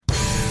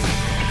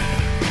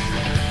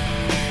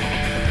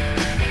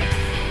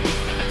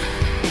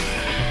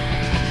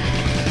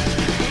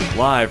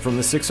Live from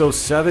the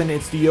 607,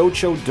 it's the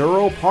Ocho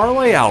Duro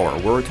Parlay Hour,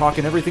 where we're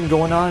talking everything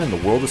going on in the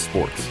world of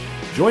sports.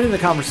 Join in the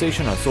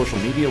conversation on social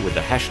media with the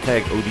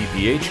hashtag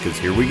ODPH, because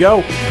here we go.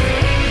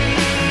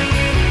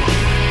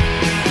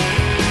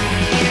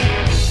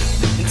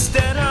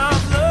 Instead of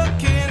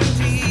looking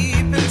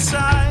deep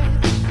inside,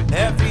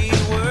 every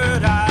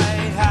word I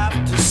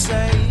have to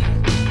say,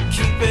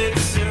 keep it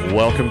simple.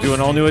 Welcome to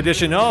an all-new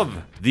edition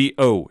of the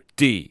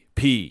ODPH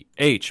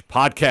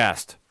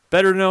podcast,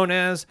 better known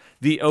as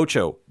the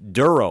Ocho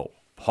Duro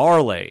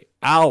Parlay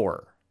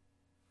Hour.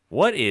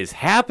 What is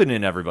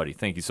happening, everybody?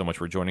 Thank you so much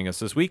for joining us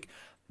this week.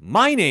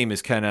 My name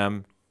is Ken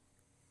M.,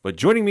 but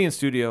joining me in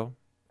studio,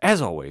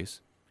 as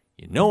always,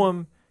 you know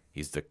him.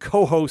 He's the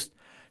co-host.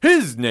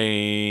 His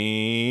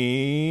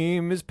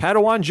name is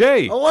Padawan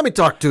J. Oh, let me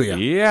talk to you.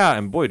 Yeah,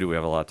 and boy, do we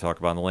have a lot to talk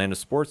about in the land of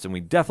sports, and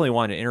we definitely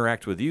want to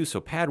interact with you. So,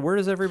 Pad, where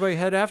does everybody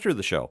head after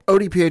the show?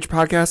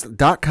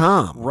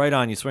 ODPHpodcast.com. Right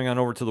on. You swing on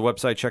over to the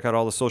website, check out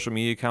all the social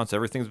media accounts.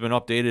 Everything's been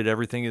updated.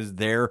 Everything is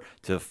there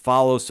to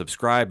follow,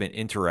 subscribe, and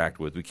interact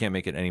with. We can't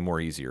make it any more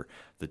easier.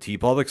 The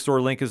TeePublic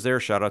store link is there.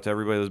 Shout out to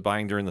everybody that was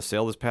buying during the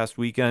sale this past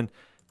weekend.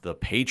 The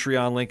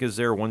Patreon link is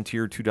there. One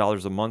tier,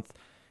 $2 a month,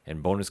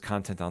 and bonus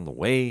content on the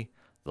way.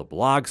 The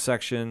blog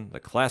section, the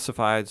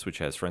classifieds, which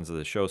has friends of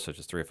the show such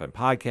as 3FM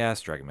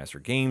Podcast, Dragon Master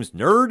Games,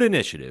 Nerd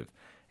Initiative,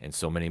 and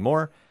so many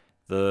more.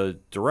 The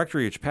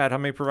directory, which, Pat, how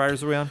many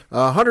providers are we on?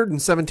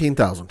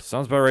 117,000.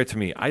 Sounds about right to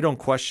me. I don't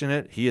question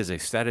it. He is a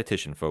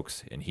statistician,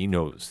 folks, and he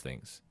knows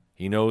things.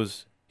 He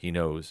knows,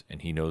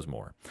 and he knows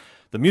more.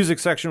 The music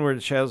section,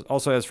 which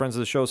also has friends of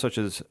the show such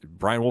as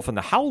Brian Wolf and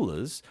the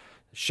Howlers.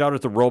 Shout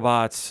out to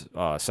Robots,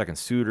 Second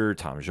Suitor,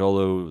 Tom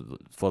Jolo,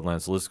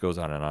 Floodlands, the list goes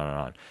on and on and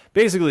on.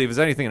 Basically, if it's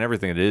anything and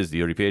everything it is, the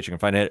ODPH, you can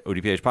find it at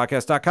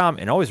odphpodcast.com.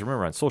 And always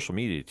remember on social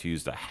media to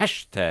use the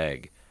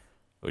hashtag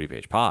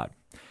ODPHpod.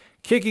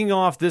 Kicking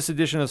off this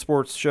edition of the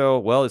sports show,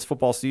 well, it's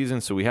football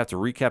season, so we have to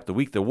recap the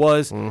week that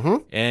was.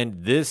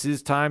 And this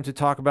is time to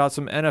talk about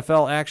some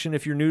NFL action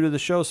if you're new to the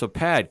show. So,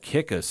 Pat,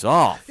 kick us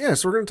off. Yeah,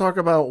 so we're going to talk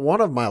about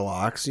one of my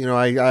locks. You know,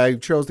 I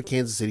chose the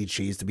Kansas City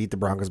Chiefs to beat the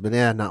Broncos, but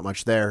not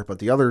much there. But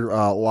the other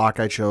lock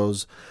I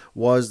chose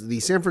was the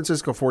San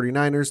Francisco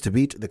 49ers to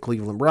beat the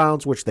Cleveland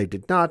Browns, which they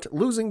did not,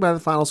 losing by the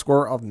final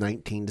score of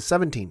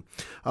 19-17.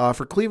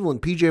 For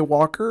Cleveland, P.J.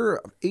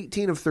 Walker,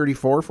 18 of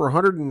 34 for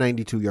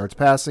 192 yards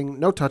passing,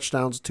 no touchdowns,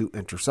 2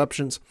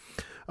 interceptions.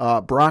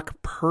 Brock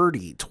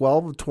Purdy,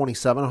 12 of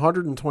 27,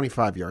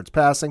 125 yards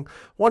passing,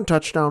 1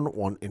 touchdown,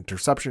 1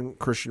 interception.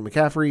 Christian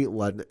McCaffrey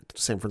led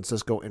San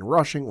Francisco in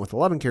rushing with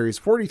 11 carries,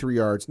 43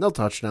 yards, no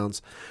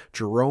touchdowns.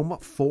 Jerome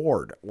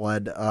Ford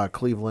led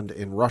Cleveland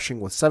in rushing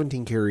with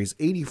 17 carries,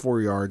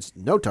 84 yards,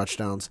 no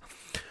touchdowns.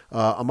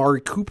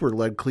 Amari Cooper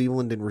led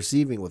Cleveland in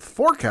receiving with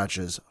 4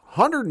 catches,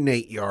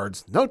 108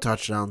 yards, no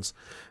touchdowns.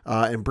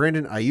 And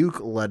Brandon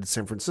Ayuk led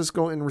San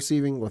Francisco in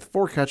receiving with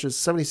 4 catches,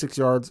 76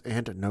 yards,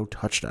 and no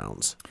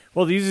touchdowns.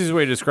 Well, the easiest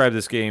way to describe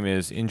this game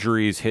is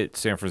injuries hit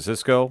San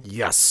Francisco.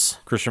 Yes.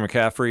 Christian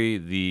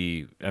McCaffrey,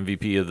 the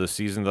MVP of the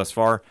season thus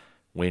far,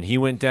 when he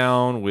went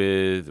down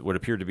with what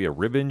appeared to be a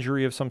rib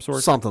injury of some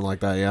sort. Something like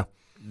that, yeah.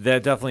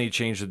 That definitely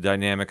changed the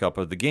dynamic up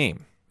of the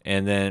game.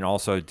 And then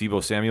also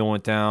Deebo Samuel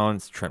went down,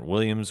 Trent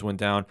Williams went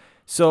down.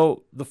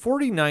 So the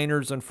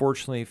 49ers,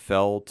 unfortunately,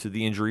 fell to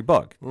the injury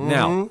bug.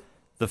 Now,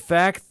 the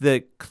fact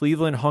that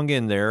Cleveland hung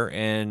in there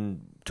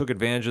and took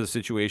advantage of the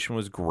situation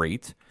was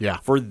great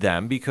for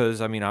them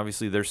because, I mean,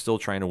 obviously they're still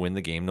trying to win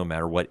the game no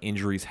matter what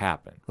injuries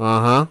happen.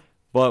 But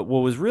what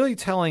was really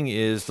telling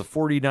is the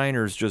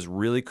 49ers just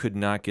really could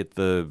not get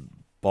the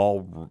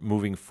ball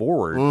moving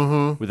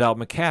forward without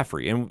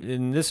McCaffrey.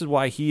 And this is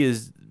why he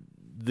is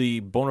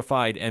the bona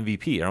fide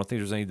MVP. I don't think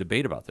there's any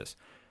debate about this.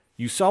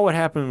 You saw what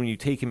happened when you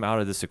take him out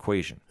of this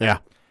equation. Yeah.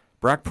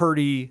 Brock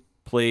Purdy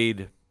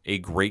played a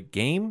great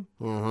game,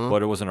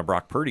 but it wasn't a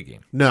Brock Purdy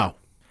game. No.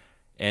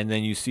 And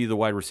then you see the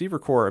wide receiver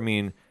core. I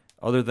mean,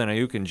 other than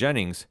Ayuk and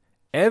Jennings,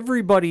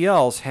 everybody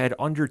else had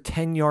under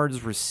 10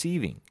 yards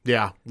receiving.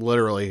 Yeah,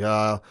 literally.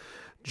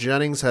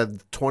 Jennings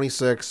had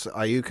 26.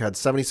 Ayuk had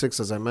 76,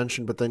 as I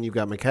mentioned, but then you've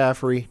got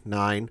McCaffrey,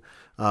 9.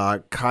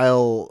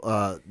 Kyle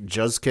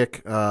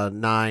Juszczyk,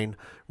 9.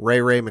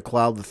 Ray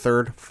McLeod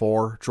III,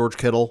 4. George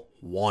Kittle,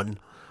 1.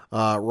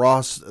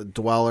 Ross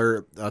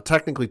Dweller,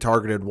 technically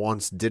targeted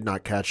once, did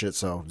not catch it,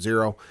 so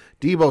 0.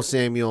 Deebo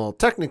Samuel,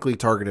 technically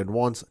targeted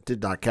once,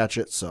 did not catch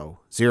it, so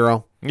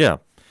 0. Yeah.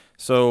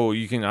 So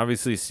you can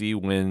obviously see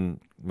when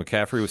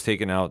McCaffrey was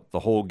taken out, the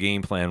whole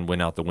game plan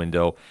went out the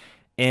window.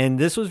 And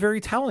this was very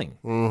telling,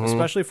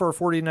 especially for a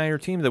 49er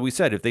team that we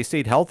said if they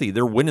stayed healthy,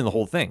 they're winning the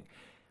whole thing.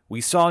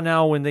 We saw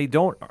now when they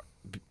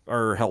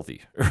are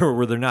healthy,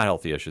 or they're not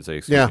healthy, I should say.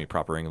 Excuse me,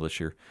 proper English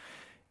here.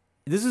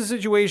 This is a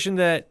situation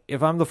that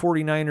if I'm the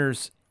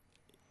 49ers,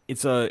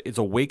 it's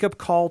a wake-up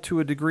call to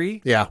a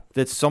degree. Yeah.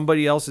 That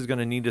somebody else is going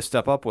to need to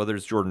step up, whether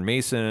it's Jordan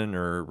Mason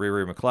or Ray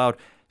McLeod.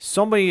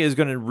 Somebody is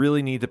going to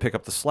really need to pick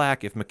up the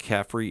slack if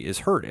McCaffrey is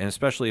hurt, and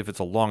especially if it's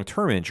a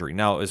long-term injury.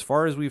 Now, as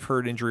far as we've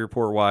heard injury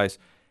report-wise,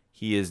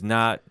 he is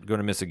not going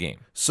to miss a game.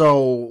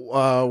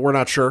 So we're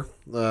not sure.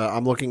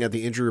 I'm looking at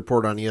the injury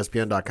report on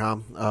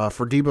ESPN.com.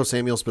 For Deebo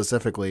Samuel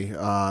specifically,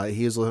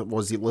 he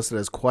was listed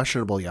as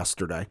questionable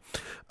yesterday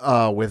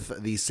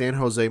with the San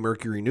Jose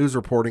Mercury News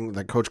reporting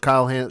that Coach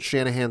Kyle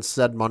Shanahan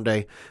said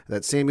Monday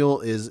that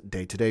Samuel is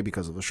day-to-day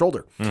because of the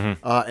shoulder.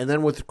 And then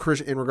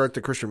in regard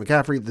to Christian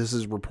McCaffrey, this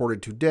is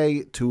reported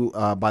today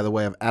by the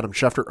way of Adam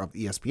Schefter of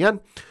ESPN.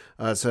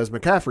 It says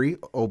McCaffrey,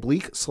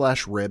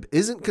 oblique/rib,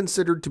 isn't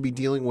considered to be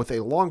dealing with a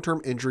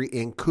long-term injury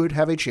and could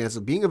have a chance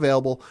of being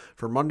available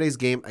for Monday's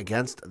game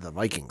against the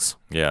Vikings.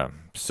 Yeah,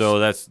 so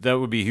that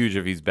would be huge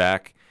if he's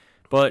back.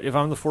 But if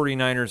I'm the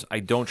 49ers,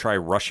 I don't try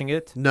rushing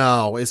it.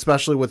 No,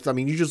 especially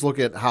you just look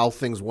at how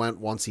things went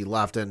once he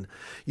left, and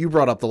you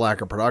brought up the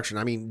lack of production.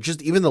 I mean,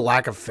 just even the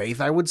lack of faith,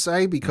 I would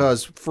say,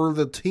 because for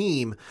the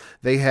team,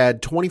 they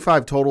had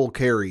 25 total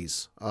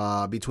carries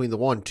between the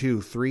 1, 2,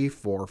 3,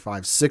 4,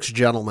 5, 6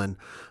 gentlemen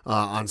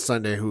on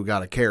Sunday who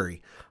got a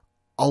carry.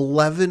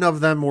 11 of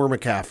them were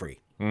McCaffrey.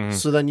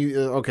 So then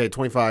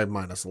 25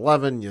 minus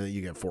 11,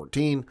 you get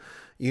 14.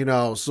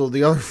 So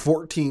the other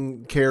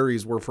 14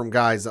 carries were from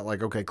guys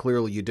that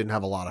clearly you didn't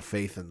have a lot of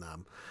faith in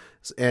them.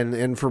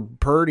 And for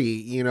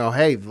Purdy,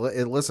 hey,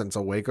 listen, it's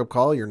a wake-up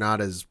call. You're not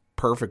as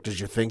perfect as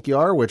you think you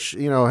are, which,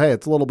 hey,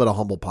 it's a little bit of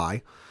humble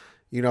pie,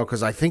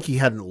 because I think he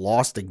hadn't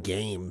lost a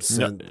game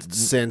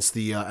since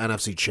the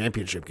NFC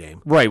Championship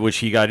game. Right, which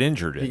he got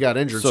injured in. He got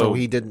injured, so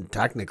he didn't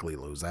technically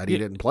lose that. He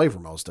didn't play for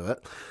most of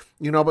it.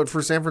 But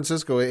for San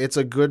Francisco, it's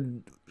a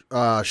good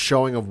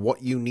showing of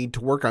what you need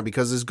to work on,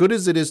 because as good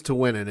as it is to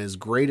win and as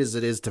great as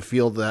it is to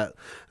feel that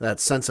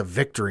sense of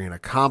victory and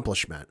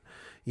accomplishment,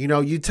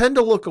 you tend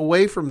to look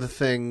away from the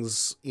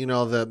things,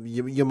 that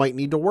you might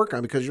need to work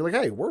on, because you're like,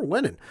 hey, we're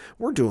winning.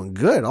 We're doing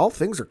good. All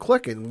things are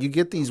clicking. You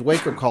get these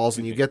wake-up calls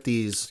and you get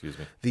these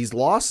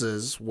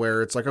losses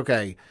where it's like,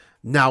 okay,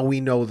 now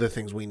we know the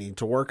things we need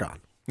to work on.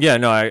 Yeah,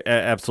 no,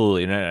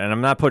 absolutely. And I'm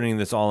not putting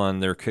this all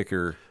on their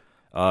kicker,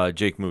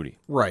 Jake Moody.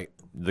 Right.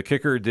 The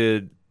kicker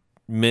did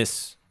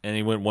miss, and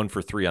he went 1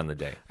 for 3 on the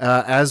day.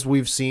 As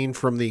we've seen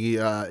from the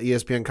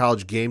ESPN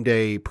College Game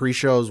Day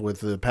pre-shows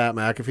with the Pat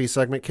McAfee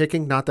segment,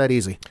 kicking, not that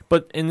easy.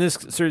 But in this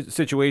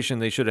situation,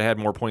 they should have had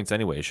more points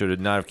anyway. It should have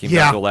not have came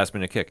back to a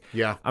last-minute kick.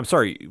 Yeah. I'm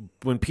sorry.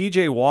 When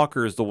P.J.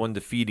 Walker is the one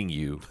defeating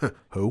you.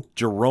 Who?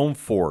 Jerome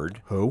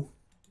Ford. Who?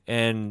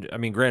 And,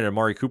 granted,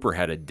 Amari Cooper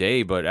had a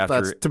day, but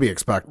after... That's to be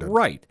expected.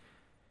 Right.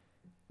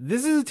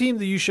 This is a team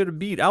that you should have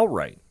beat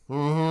outright.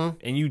 Mm-hmm.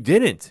 And you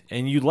didn't.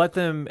 And you let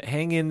them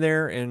hang in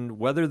there and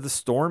weather the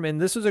storm. And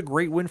this is a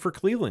great win for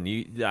Cleveland.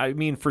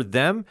 For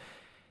them,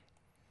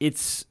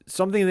 it's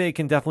something they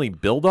can definitely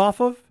build off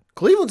of.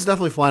 Cleveland's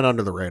definitely flying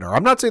under the radar.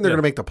 I'm not saying they're going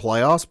to make the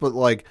playoffs, but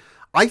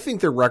I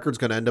think their record's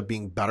going to end up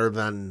being better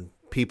than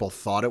people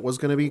thought it was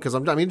going to be, because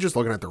just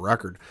looking at the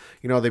record,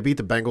 they beat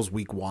the Bengals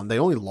week 1. They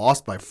only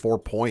lost by 4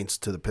 points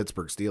to the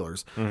Pittsburgh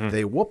Steelers. Mm-hmm.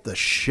 They whooped the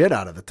shit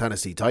out of the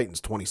Tennessee Titans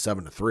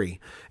 27-3.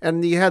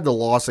 And you had the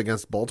loss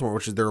against Baltimore,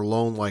 which is their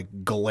lone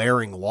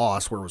glaring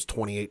loss, where it was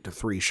 28-3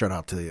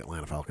 shutout to the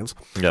Atlanta Falcons.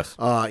 Yes.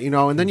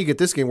 And then you get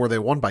this game where they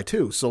won by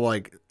 2. So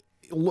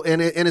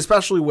and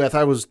especially with,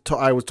 I was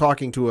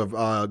talking to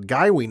a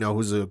guy we know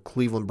who's a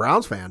Cleveland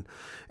Browns fan,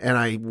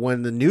 and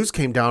when the news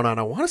came down on,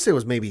 I want to say it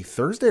was maybe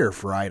Thursday or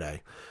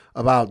Friday,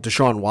 about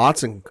Deshaun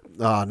Watson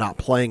not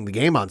playing the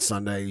game on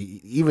Sunday,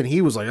 even he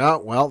was like,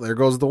 oh, well, there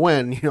goes the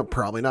win.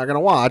 Probably not going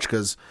to watch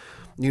because,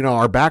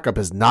 our backup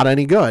is not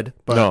any good.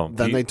 But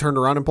then they turned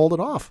around and pulled it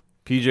off.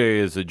 PJ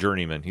is a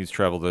journeyman. He's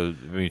traveled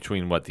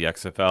between the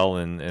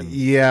XFL and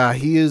yeah,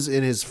 he is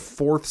in his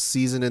 4th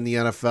season in the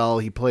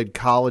NFL. He played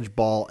college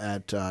ball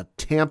at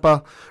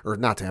Temple. He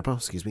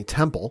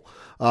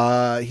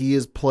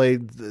has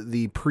played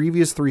the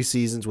previous 3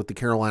 seasons with the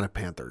Carolina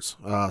Panthers.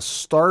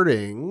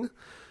 Starting,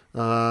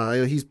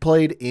 he's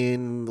played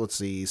in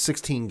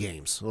 16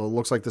 games. So it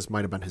looks like this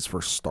might have been his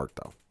first start,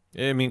 though.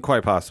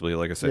 Quite possibly.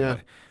 Like I said, yeah.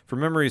 For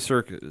memory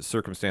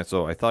circumstance,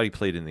 though, I thought he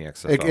played in the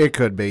XFL. It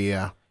could be,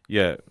 yeah.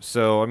 Yeah,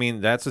 so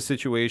that's a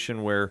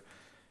situation where,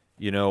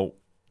 he's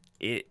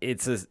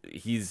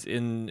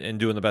in and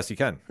doing the best he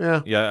can.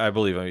 Yeah, I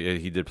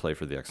believe he did play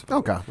for the XFL.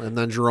 Okay, and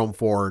then Jerome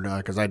Ford,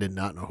 because I did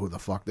not know who the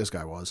fuck this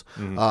guy was.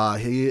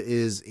 Mm-hmm. He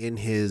is in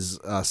his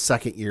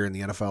 2nd year in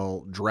the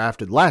NFL,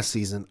 drafted last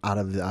season out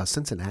of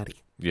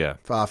Cincinnati. Yeah,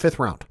 5th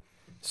round.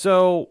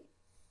 So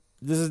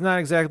this is not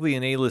exactly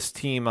an A-list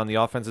team on the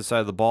offensive side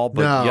of the ball,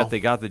 but yet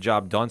they got the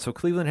job done. So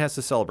Cleveland has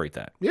to celebrate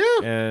that. Yeah.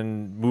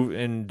 And move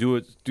and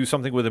do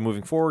something with it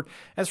moving forward.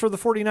 As for the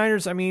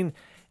 49ers,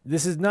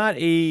 this is not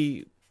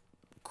a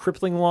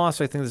crippling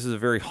loss. I think this is a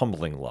very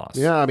humbling loss.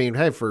 Yeah,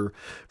 hey, for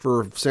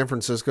San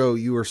Francisco,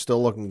 you are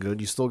still looking good.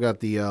 You still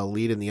got the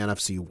lead in the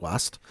NFC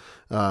West.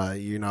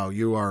 You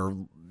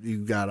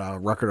got a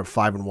record of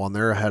 5-1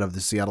 there, ahead of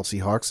the Seattle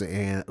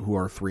Seahawks, who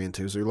are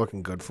 3-2. So you're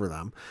looking good for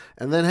them.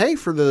 And then, hey,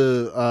 for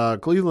the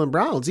Cleveland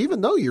Browns,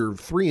 even though you're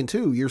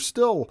 3-2, you're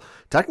still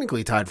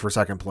technically tied for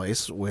 2nd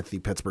place with the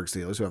Pittsburgh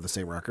Steelers, who have the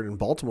same record, and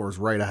Baltimore is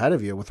right ahead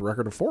of you with a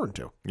record of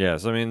 4-2.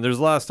 Yes, there's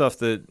a lot of stuff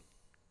that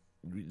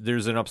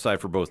there's an upside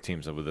for both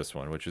teams with this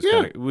one, which is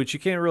which you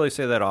can't really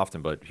say that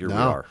often, but here we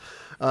are.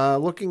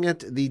 Looking at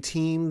the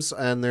teams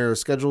and their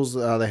schedules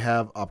they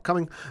have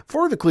upcoming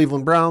for the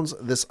Cleveland Browns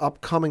this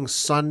upcoming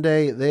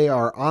Sunday, they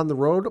are on the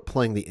road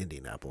playing the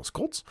Indianapolis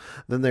Colts.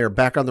 Then they are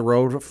back on the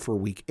road for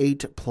Week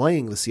 8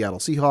 playing the Seattle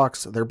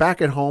Seahawks. They're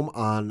back at home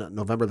on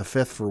November the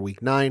 5th for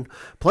Week 9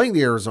 playing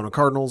the Arizona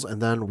Cardinals.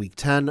 And then Week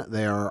 10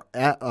 they are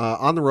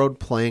on the road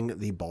playing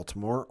the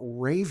Baltimore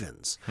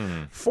Ravens.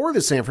 For the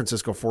San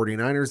Francisco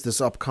 49ers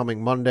this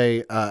upcoming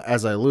Monday,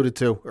 as I alluded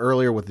to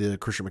earlier with the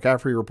Christian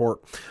McCaffrey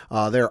report,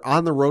 they're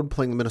on the road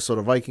playing the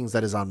Minnesota Vikings.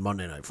 That is on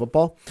Monday Night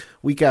Football.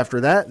 Week after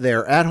that,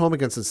 they're at home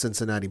against the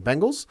Cincinnati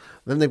Bengals.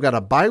 Then they've got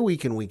a bye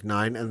week in Week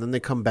 9, and then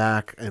they come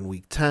back in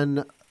Week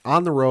 10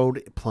 on the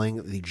road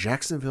playing the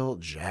Jacksonville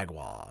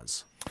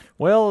Jaguars.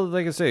 Well,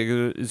 like I say,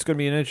 it's going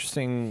to be an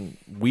interesting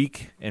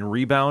week and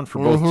rebound for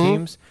both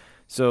teams.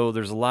 So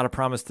there's a lot of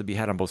promise to be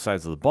had on both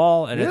sides of the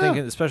ball. And I think,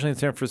 especially in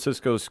San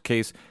Francisco's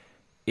case,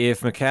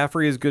 if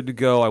McCaffrey is good to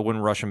go, I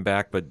wouldn't rush him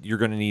back, but you're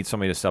going to need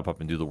somebody to step up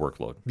and do the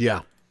workload.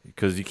 Yeah.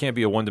 Because you can't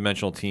be a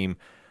one-dimensional team,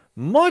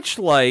 much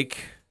like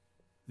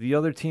the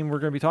other team we're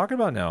going to be talking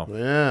about now.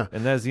 Yeah.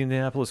 And that's the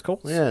Indianapolis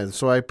Colts. Yeah,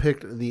 so I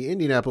picked the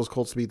Indianapolis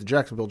Colts to beat the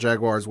Jacksonville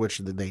Jaguars, which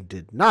they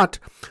did not,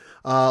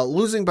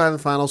 losing by the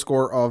final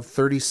score of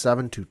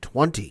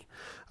 37-20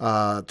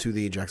 to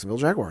the Jacksonville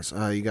Jaguars.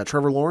 You got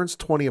Trevor Lawrence,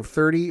 20 of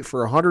 30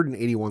 for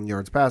 181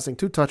 yards passing,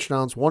 2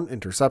 touchdowns, 1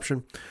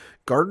 interception.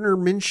 Gardner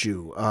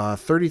Minshew,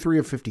 33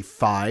 of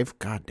 55,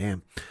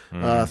 goddamn,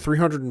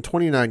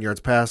 329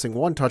 yards passing,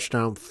 1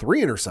 touchdown,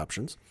 3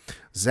 interceptions.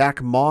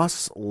 Zach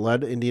Moss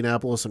led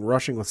Indianapolis in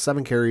rushing with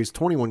 7 carries,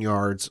 21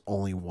 yards,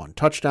 only 1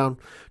 touchdown.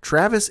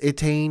 Travis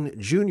Etienne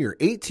Jr.,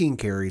 18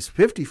 carries,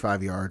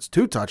 55 yards,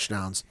 2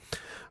 touchdowns.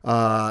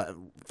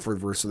 For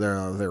the rest of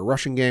their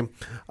rushing game.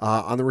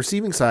 On the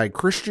receiving side,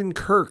 Christian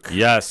Kirk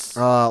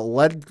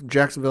led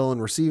Jacksonville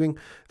in receiving,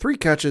 3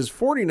 catches,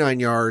 49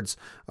 yards,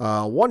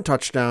 1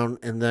 touchdown,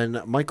 and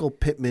then Michael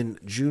Pittman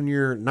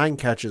Jr., 9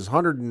 catches,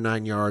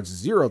 109 yards,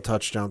 0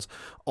 touchdowns.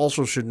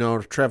 Also should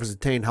note, Travis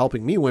Etienne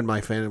helping me win my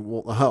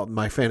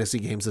fantasy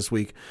games this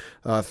week.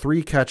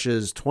 3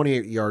 catches,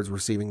 28 yards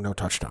receiving, no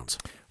touchdowns.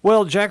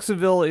 Well,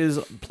 Jacksonville is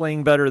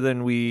playing better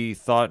than we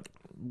thought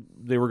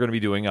they were going to be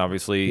doing,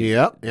 obviously.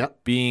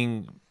 Yep.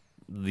 Being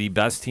the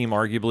best team,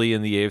 arguably,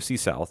 in the AFC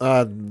South.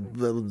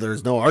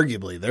 There's no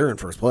arguably. They're in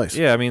first place.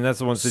 Yeah, I mean, that's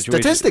the one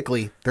situation.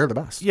 Statistically, they're the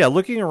best. Yeah,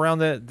 looking around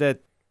that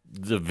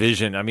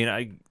division, I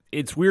mean,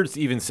 it's weird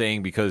even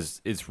saying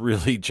because it's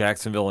really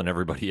Jacksonville and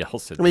everybody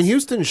else. I mean,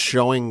 Houston's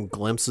showing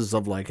glimpses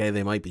of, like, hey,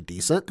 they might be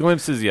decent.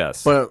 Glimpses,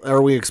 yes. But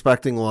are we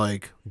expecting,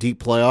 like,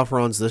 deep playoff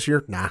runs this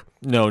year? Nah.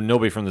 No,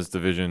 nobody from this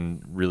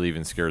division really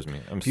even scares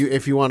me.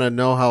 If you want to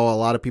know how a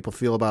lot of people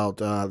feel about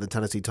the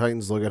Tennessee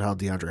Titans, look at how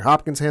DeAndre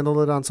Hopkins handled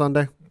it on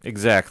Sunday.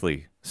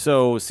 Exactly.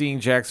 So seeing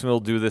Jacksonville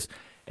do this,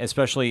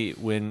 especially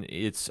when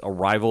it's a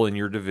rival in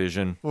your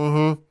division,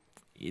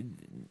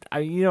 I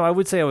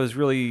would say I was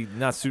really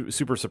not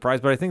super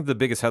surprised, but I think the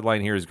biggest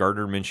headline here is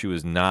Gardner Minshew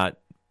is not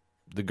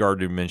the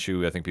Gardner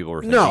Minshew I think people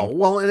were thinking. No,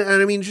 well, and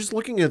I mean, just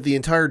looking at the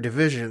entire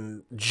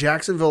division,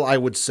 Jacksonville, I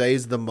would say,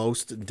 is the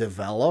most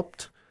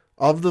developed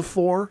of the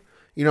 4.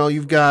 You know,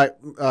 you've got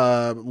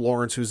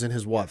Lawrence, who's in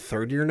his,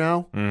 third year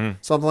now?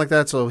 Something like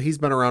that. So he's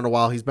been around a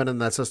while. He's been in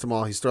that system a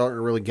while. He's starting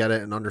to really get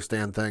it and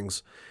understand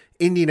things.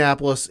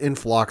 Indianapolis, in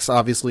flux.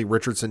 Obviously,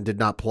 Richardson did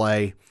not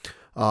play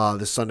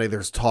this Sunday.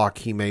 There's talk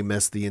he may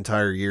miss the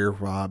entire year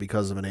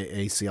because of an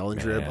ACL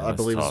injury, Man,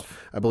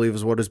 I believe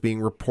is what is being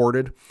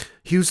reported.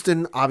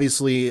 Houston,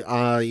 obviously,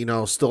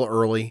 still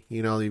early.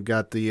 You know, you've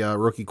got the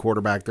rookie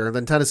quarterback there. And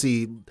then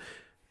Tennessee...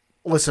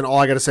 Listen, all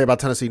I got to say about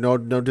Tennessee, no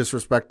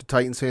disrespect to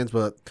Titans fans,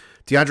 but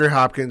DeAndre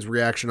Hopkins'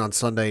 reaction on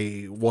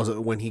Sunday was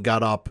when he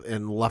got up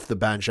and left the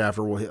bench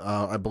after,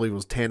 I believe it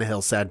was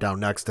Tannehill sat down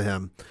next to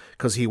him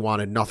because he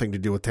wanted nothing to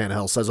do with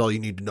Tannehill. Says all you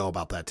need to know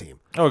about that team.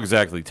 Oh,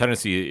 exactly.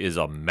 Tennessee is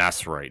a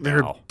mess right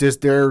now.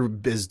 They're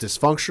as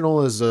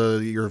dysfunctional as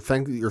your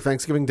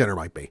Thanksgiving dinner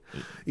might be.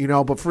 You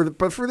know, but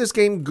for this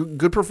game,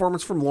 good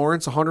performance from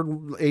Lawrence,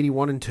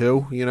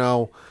 181-2, you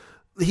know.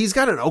 He's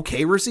got an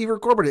okay receiver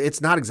core, but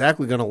it's not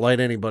exactly going to light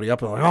anybody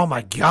up. And like, oh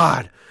my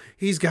God,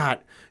 he's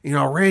got,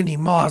 Randy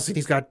Moss, and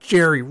he's got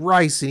Jerry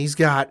Rice, and he's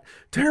got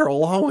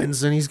Terrell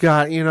Owens, and he's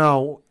got,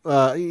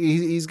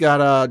 he's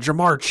got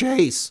Jamar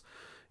Chase.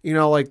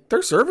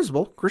 They're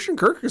serviceable. Christian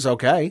Kirk is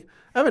okay.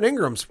 Evan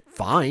Ingram's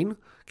fine.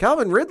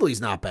 Calvin Ridley's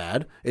not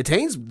bad.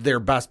 Etienne's their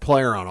best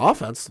player on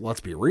offense.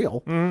 Let's be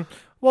real. Mm-hmm.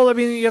 Well, I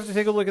mean, you have to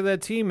take a look at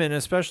that team, and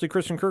especially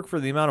Christian Kirk for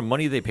the amount of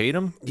money they paid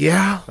him.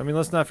 Yeah. I mean,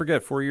 let's not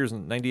forget, 4 years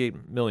and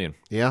 $98 million.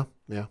 Yeah.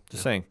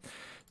 Just saying.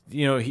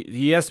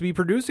 He has to be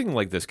producing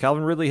like this.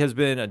 Calvin Ridley has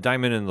been a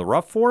diamond in the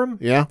rough for him.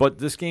 Yeah. But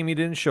this game he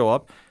didn't show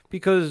up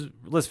because,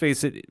 let's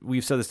face it,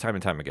 we've said this time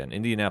and time again.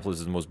 Indianapolis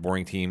is the most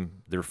boring team.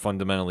 They're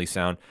fundamentally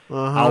sound.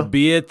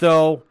 Albeit,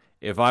 though,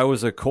 if I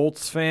was a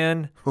Colts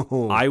fan,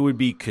 I would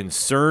be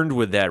concerned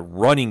with that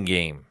running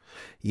game.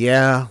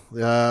 Yeah,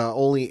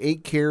 only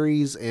 8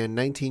 carries and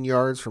 19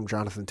 yards from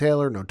Jonathan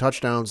Taylor. No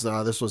touchdowns.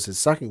 This was his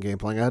second game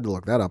playing. I had to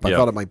look that up. I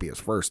thought it might be his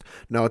first.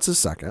 No, it's his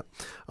second.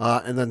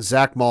 And then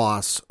Zach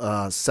Moss,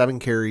 7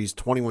 carries,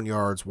 21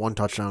 yards, 1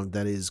 touchdown.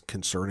 That is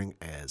concerning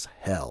as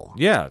hell.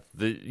 Yeah,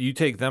 you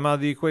take them out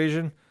of the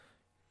equation.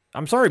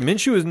 I'm sorry,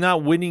 Minshew is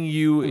not winning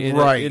you in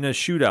a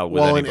shootout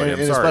with anybody.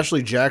 And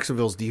especially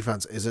Jacksonville's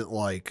defense isn't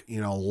like,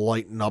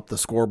 lighting up the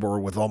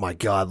scoreboard with, oh my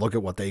God, look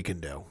at what they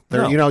can do.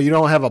 No. You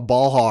don't have a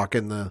ball hawk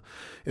in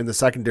the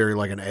secondary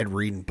like an Ed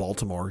Reed in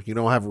Baltimore. You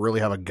don't really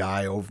have a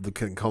guy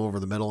can come over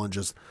the middle and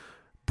just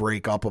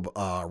break up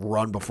a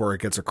run before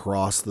it gets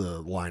across the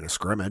line of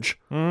scrimmage.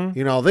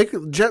 Mm-hmm.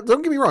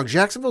 Don't get me wrong,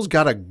 Jacksonville's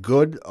got a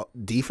good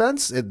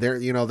defense.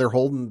 They're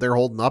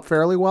holding up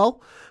fairly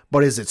well.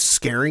 But is it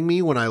scaring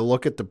me when I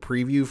look at the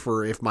preview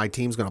for if my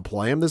team's going to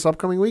play him this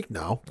upcoming week?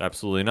 No.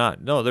 Absolutely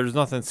not. No, there's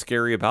nothing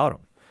scary about him.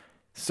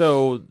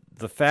 So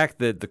the fact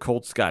that the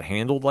Colts got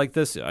handled like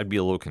this, I'd be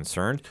a little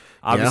concerned.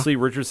 Obviously,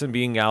 Richardson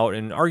being out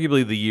and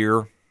arguably the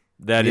year,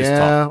 that is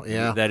tough.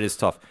 Yeah. That is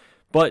tough.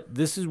 But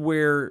this is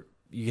where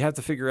you have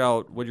to figure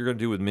out what you're going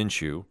to do with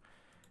Minshew.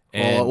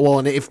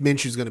 And if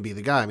Minshew's going to be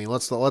the guy, I mean,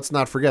 let's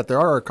not forget there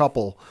are a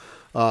couple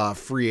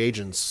free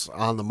agents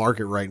on the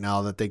market right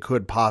now that they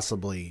could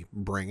possibly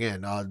bring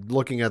in.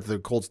 Looking at the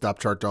Colts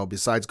depth chart, though,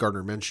 besides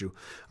Gardner Minshew,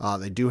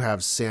 they do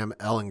have Sam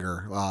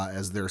Ehlinger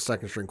as their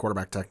second-string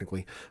quarterback,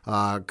 technically.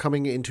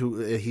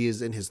 He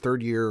is in his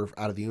third year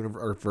out of the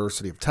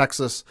University of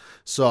Texas.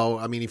 So,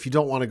 I mean, if you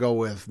don't want to go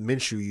with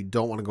Minshew, you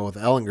don't want to go with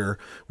Ehlinger.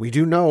 We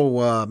do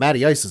know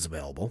Matty Ice is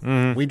available.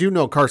 Mm-hmm. We do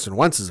know Carson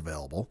Wentz is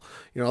available.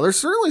 There's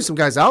certainly some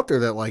guys out there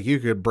that like you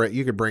could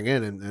bring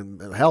in,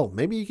 and hell,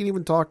 maybe you can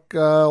even talk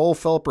old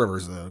Phillip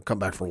Rivers to come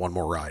back for one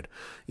more ride.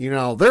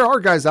 There are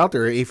guys out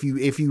there. If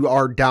you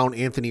are down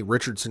Anthony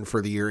Richardson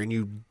for the year and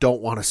you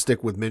don't want to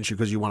stick with Minshew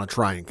because you want to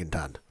try and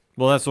contend.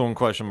 Well, that's the one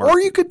question mark. Or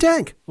you could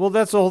tank. Well,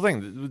 that's the whole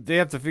thing. They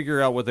have to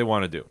figure out what they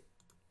want to do.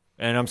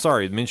 And I'm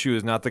sorry, Minshew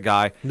is not the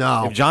guy.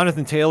 No. If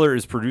Jonathan Taylor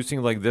is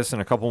producing like this in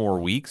a couple more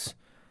weeks,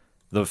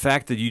 the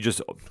fact that you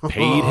just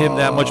paid him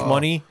that much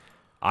money,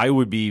 I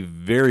would be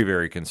very,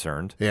 very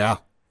concerned. Yeah.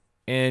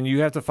 And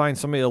you have to find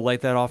somebody to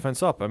light that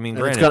offense up. I mean,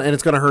 it's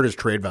going to hurt his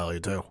trade value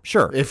too.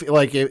 Sure.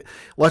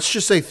 Let's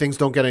just say things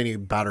don't get any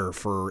better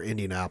for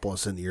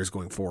Indianapolis in the years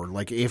going forward.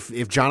 Like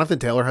if Jonathan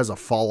Taylor has a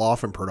fall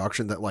off in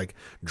production that like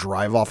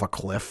drive off a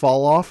cliff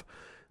fall off,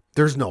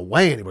 there's no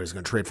way anybody's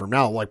going to trade for him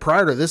now. Like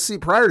prior to this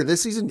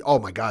season, oh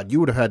my God, you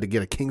would have had to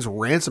get a king's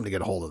ransom to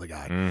get a hold of the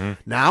guy. Mm-hmm.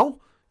 Now,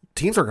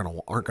 teams aren't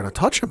going to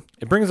touch him.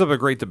 It brings up a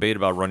great debate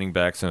about running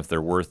backs and if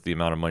they're worth the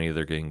amount of money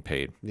they're getting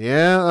paid.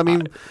 Yeah, I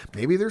mean,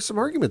 maybe there's some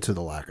argument to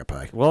the lack of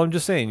pay. Well, I'm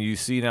just saying, you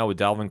see now with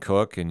Dalvin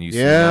Cook, and you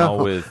see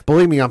now with...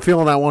 Believe me, I'm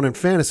feeling that one in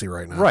fantasy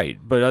right now. Right,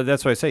 but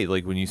that's why I say,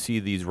 like, when you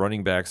see these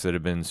running backs that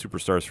have been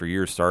superstars for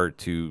years start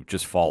to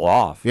just fall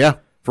off. Yeah.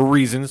 For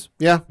reasons.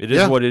 Yeah. It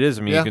is what it is.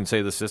 I mean, you can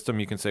say the system,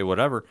 you can say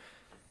whatever.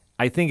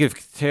 I think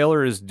if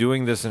Taylor is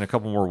doing this in a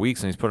couple more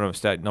weeks and he's putting up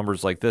stat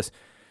numbers like this,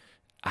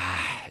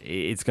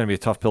 it's going to be a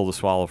tough pill to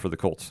swallow for the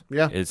Colts.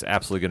 Yeah. It's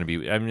absolutely going to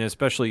be. I mean,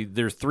 especially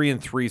there's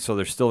 3-3, so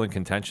they're still in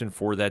contention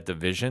for that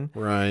division.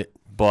 Right.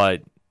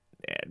 But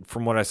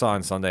from what I saw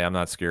on Sunday, I'm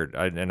not scared.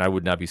 And I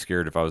would not be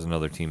scared if I was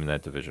another team in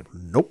that division.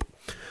 Nope.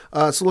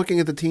 So looking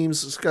at the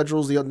team's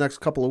schedules the next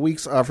couple of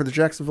weeks, for the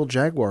Jacksonville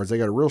Jaguars, they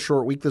got a real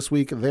short week this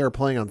week. They are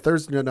playing on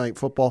Thursday Night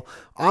Football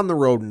on the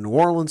road in New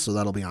Orleans, so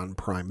that'll be on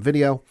Prime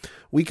Video.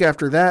 Week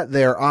after that,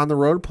 they are on the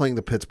road playing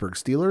the Pittsburgh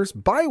Steelers,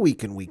 bye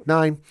week in Week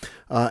 9,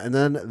 and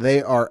then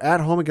they are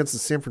at home against the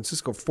San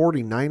Francisco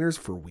 49ers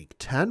for Week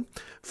 10.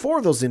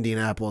 For those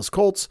Indianapolis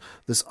Colts,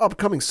 this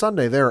upcoming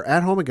Sunday, they are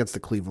at home against the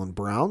Cleveland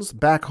Browns,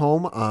 back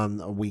home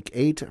on Week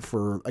 8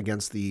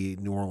 against the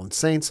New Orleans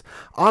Saints,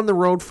 on the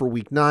road for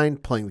Week 9,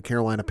 playing the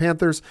Carolina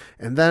Panthers,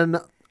 and then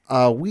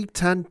Week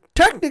 10,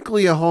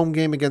 technically a home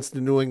game against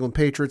the New England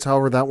Patriots.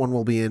 However, that one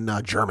will be in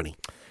Germany.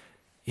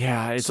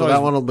 Yeah,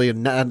 that one will be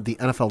on the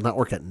NFL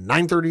Network at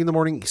 9:30 in the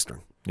morning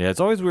Eastern. Yeah,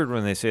 it's always weird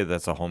when they say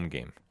that's a home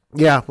game.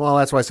 Yeah, well,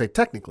 that's why I say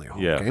technically a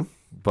home game.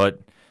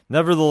 But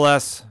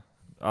nevertheless,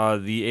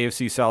 the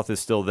AFC South is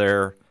still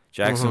there.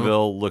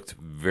 Jacksonville looked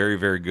very,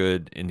 very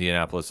good.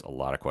 Indianapolis, a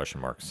lot of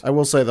question marks. I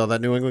will say, though, that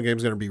New England game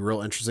is going to be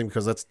real interesting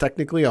because that's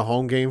technically a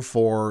home game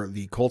for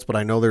the Colts, but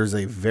I know there's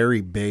a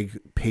very big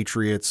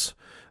Patriots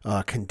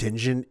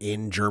contingent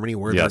in Germany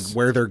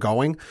where they're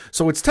going.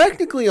 So it's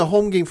technically a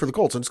home game for the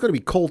Colts, and it's going to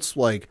be Colts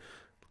like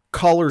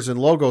colors and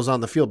logos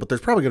on the field, but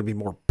there's probably going to be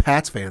more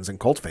Pats fans and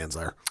Colts fans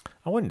there.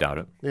 I wouldn't doubt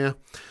it. Yeah.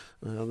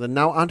 Then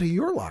now on to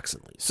your locks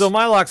and leaps. So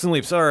my locks and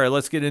leaps. All right,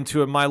 let's get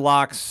into it. My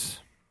locks,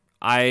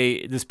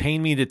 this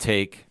pained me to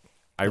take.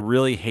 I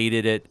really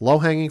hated it.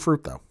 Low-hanging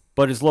fruit, though.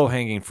 But it's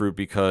low-hanging fruit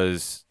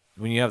because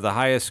when you have the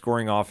highest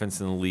scoring offense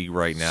in the league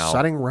right now,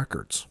 setting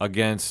records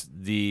against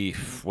the,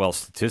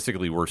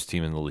 statistically worst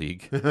team in the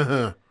league,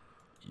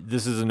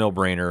 this is a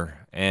no-brainer.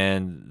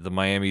 And the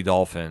Miami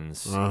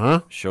Dolphins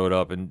showed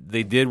up, and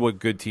they did what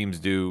good teams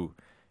do.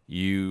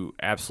 you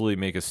absolutely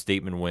make a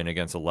statement win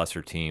against a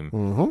lesser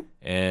team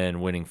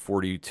and winning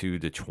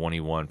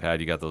 42-21. Pat,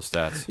 you got those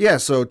stats? Yeah,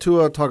 so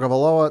Tua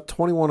Tagovailoa,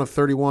 21 of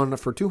 31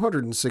 for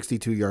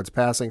 262 yards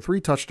passing,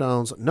 3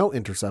 touchdowns, no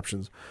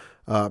interceptions.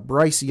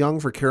 Bryce Young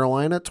for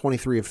Carolina,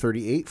 23 of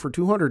 38 for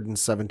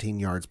 217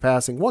 yards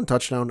passing, 1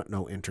 touchdown,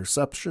 no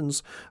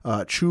interceptions.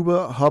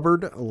 Chuba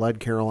Hubbard led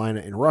Carolina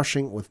in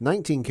rushing with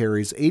 19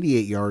 carries,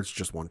 88 yards,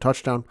 just 1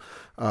 touchdown.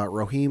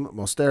 Raheem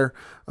Mostert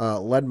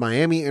led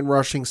Miami in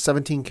rushing,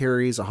 17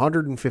 carries,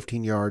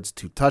 115 yards,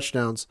 2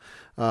 touchdowns.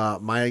 For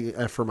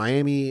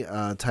Miami,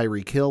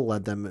 Tyreek Hill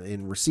led them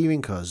in receiving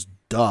because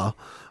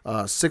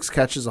 6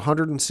 catches,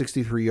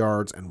 163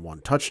 yards, and 1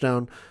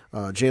 touchdown.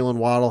 Jalen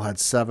Waddle had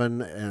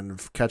 7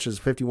 and catches,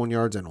 51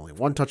 yards, and only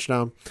 1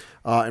 touchdown.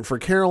 And for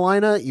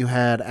Carolina, you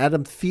had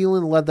Adam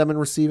Thielen led them in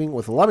receiving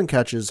with 11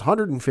 catches,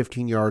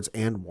 115 yards,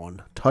 and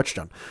 1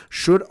 touchdown.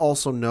 Should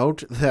also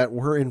note that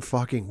we're in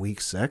fucking week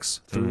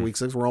 6. Through week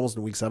 6, we're almost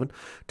in week 7.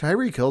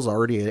 Tyreek Hill's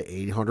already at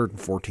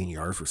 814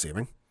 yards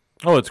receiving.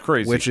 Oh, it's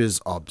crazy. Which is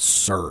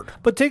absurd.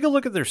 But take a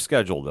look at their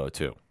schedule, though,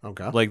 too.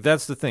 Okay. Like,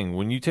 that's the thing.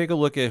 When you take a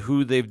look at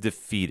who they've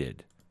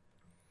defeated,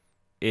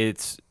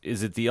 is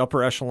it the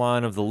upper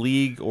echelon of the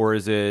league or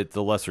is it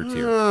the lesser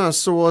tier?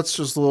 So let's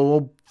just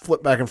we'll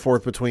flip back and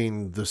forth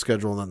between the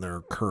schedule and then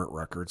their current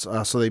records.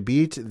 So they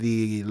beat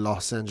the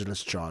Los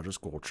Angeles Chargers,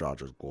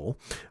 who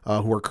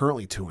are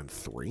currently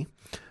 2-3.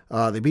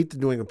 They beat the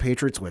New England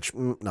Patriots, which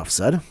enough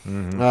said.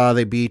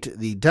 They beat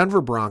the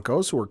Denver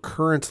Broncos, who are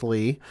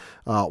currently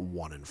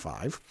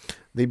 1-5.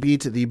 They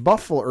beat the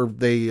Buffalo, or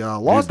they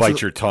lost. You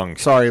bite your tongue.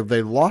 Sorry,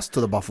 they lost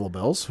to the Buffalo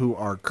Bills, who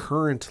are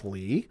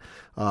currently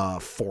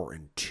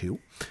 4-2.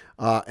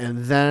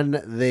 And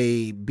then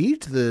they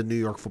beat the New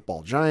York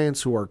Football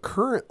Giants, who are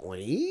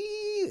currently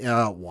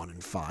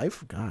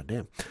 1-5. God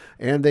damn.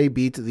 And they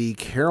beat the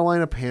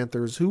Carolina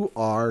Panthers, who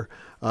are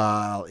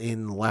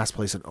in last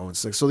place at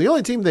 0-6. So the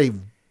only team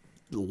they've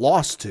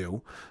lost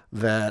to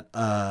that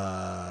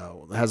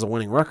has a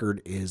winning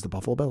record is the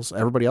Buffalo Bills.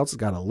 Everybody else has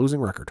got a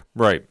losing record.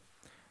 Right.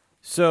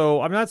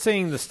 So I'm not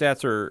saying the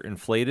stats are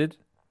inflated,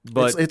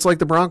 but it's like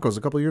the Broncos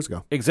a couple of years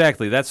ago.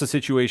 Exactly. That's the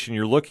situation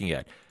you're looking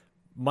at.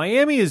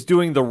 Miami is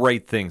doing the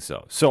right things,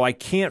 though, so I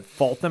can't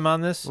fault them on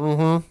this.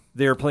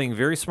 They're playing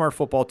very smart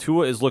football.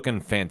 Tua is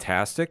looking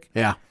fantastic.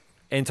 Yeah.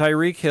 And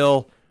Tyreek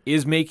Hill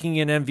is making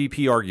an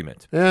MVP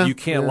argument. Yeah, you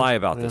can't lie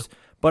about this.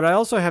 But I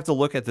also have to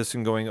look at this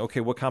and going,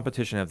 okay, what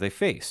competition have they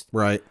faced?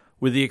 Right.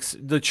 With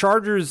the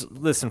Chargers,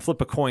 listen,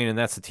 flip a coin, and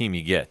that's the team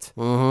you get.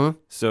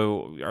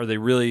 So are they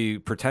really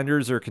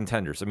pretenders or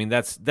contenders? I mean,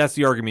 that's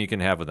the argument you can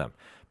have with them.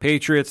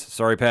 Patriots,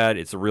 sorry, Pat,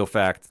 it's a real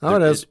fact. Oh,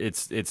 it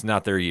is. It's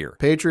not their year.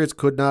 Patriots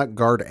could not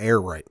guard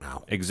air right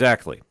now.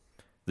 Exactly.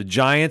 The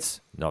Giants,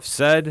 enough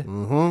said.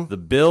 The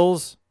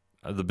Bills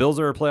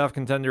are a playoff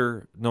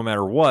contender no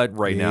matter what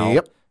right now.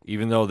 Yep.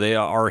 Even though they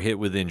are hit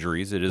with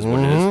injuries, it is what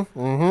it is.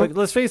 But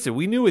let's face it,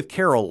 we knew with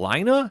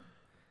Carolina,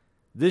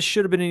 this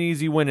should have been an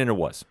easy win, and it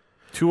was.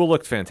 Tua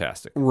looked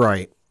fantastic.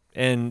 Right.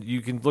 And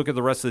you can look at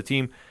the rest of the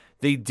team.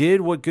 They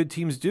did what good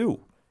teams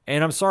do.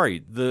 And I'm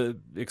sorry, the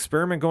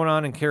experiment going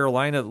on in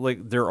Carolina,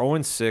 like they're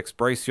 0-6.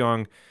 Bryce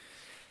Young.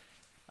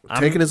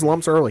 Taking his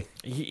lumps early.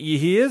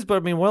 He is, but I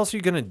mean, what else are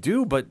you going to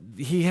do? But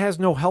he has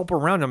no help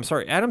around him. I'm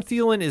sorry. Adam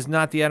Thielen is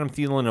not the Adam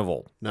Thielen of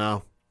old.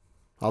 No.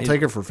 I'll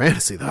take it for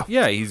fantasy, though.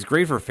 Yeah, he's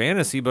great for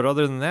fantasy, but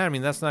other than that, I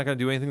mean, that's not going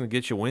to do anything to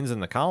get you wins in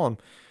the column,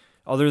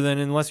 other than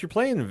unless you're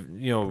playing,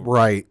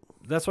 Right.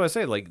 That's what I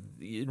say. Like,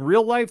 in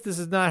real life, this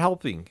is not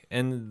helping,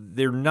 and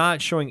they're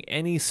not showing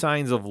any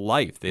signs of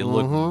life. They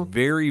look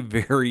very,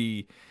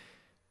 very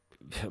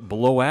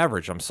below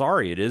average. I'm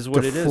sorry. It is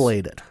what it is.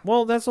 Deflated.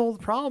 Well, that's the whole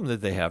problem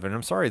that they have, and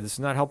I'm sorry. This is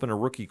not helping a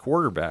rookie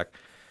quarterback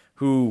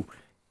who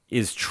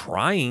is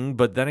trying,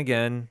 but then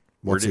again...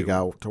 What's he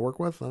got to work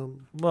with?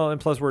 Well,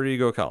 and plus, where did he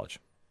go to college?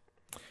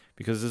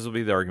 Because this will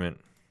be the argument.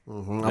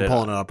 I'm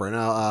pulling it up right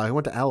now. He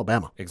went to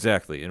Alabama.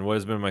 Exactly. And what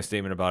has been my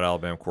statement about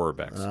Alabama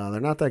quarterbacks? They're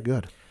not that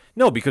good.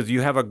 No, because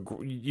you have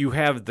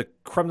the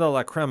creme de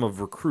la creme of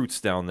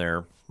recruits down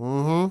there.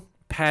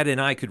 Pat and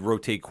I could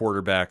rotate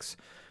quarterbacks,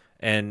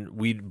 and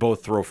we'd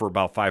both throw for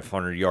about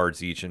 500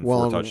 yards each and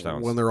 4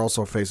 touchdowns. When they're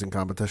also facing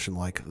competition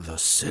like the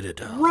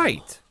Citadel.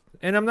 Right.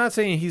 And I'm not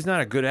saying he's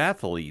not a good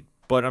athlete,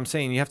 but I'm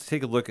saying you have to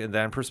take a look at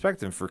that in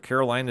perspective. For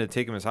Carolina to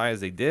take him as high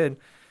as they did,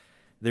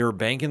 they were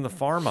banking the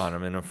farm on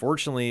him, and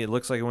unfortunately, it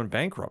looks like it went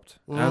bankrupt.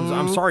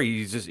 I'm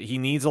sorry, he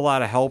needs a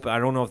lot of help. I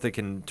don't know if they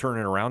can turn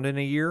it around in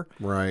a year.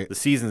 Right. The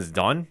season's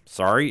done.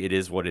 Sorry, it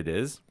is what it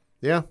is.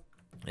 Yeah.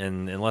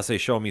 And unless they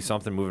show me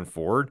something moving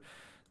forward,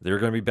 they're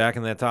going to be back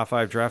in that top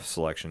 5 draft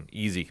selection.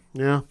 Easy.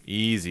 Yeah.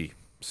 Easy.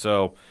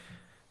 So...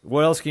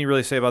 what else can you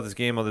really say about this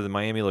game other than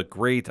Miami looked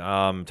great?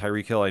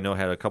 Tyreek Hill, I know,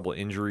 had a couple of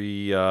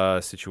injury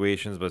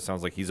situations, but it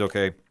sounds like he's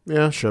okay.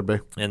 Yeah, should be.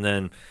 And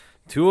then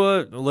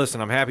Tua, listen,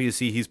 I'm happy to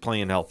see he's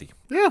playing healthy.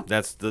 Yeah.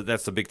 That's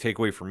the big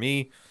takeaway for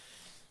me.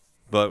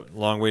 but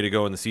long way to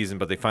go in the season.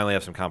 But they finally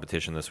have some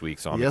competition this week,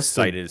 so I'm Yes,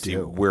 they excited to see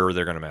do. where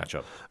they're going to match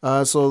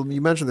up. So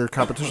you mentioned their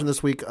competition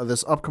this week.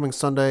 This upcoming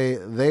Sunday,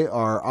 they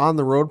are on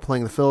the road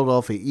playing the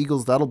Philadelphia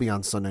Eagles. That'll be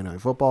on Sunday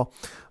Night Football.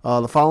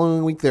 The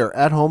following week, they're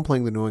at home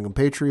playing the New England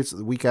Patriots.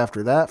 The week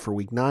after that, for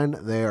Week 9,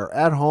 they are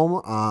at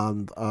home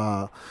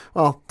on,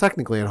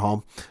 technically at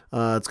home.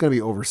 It's going to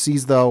be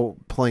overseas, though,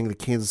 playing the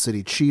Kansas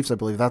City Chiefs. I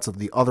believe that's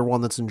the other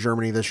one that's in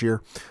Germany this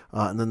year.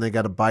 And then they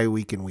got a bye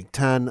week in Week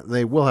 10.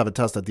 They will have a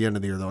test at the end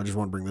of the year, though. I just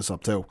want to bring this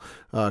up, too.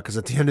 Because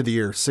at the end of the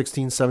year,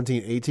 16,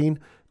 17, 18,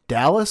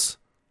 Dallas,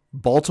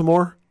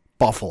 Baltimore,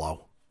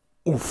 Buffalo.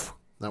 Oof.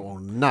 That will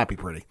not be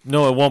pretty.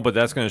 No, it won't, but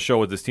that's going to show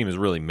what this team is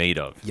really made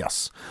of.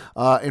 Yes.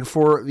 And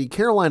for the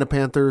Carolina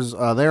Panthers,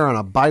 they're on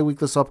a bye week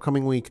this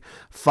upcoming week.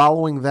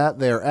 Following that,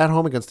 they're at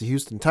home against the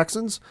Houston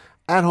Texans,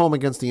 at home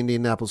against the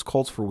Indianapolis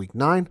Colts for Week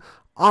 9,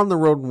 on the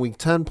road in Week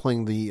 10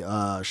 playing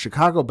the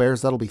Chicago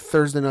Bears. That'll be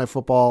Thursday Night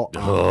Football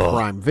on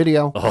Prime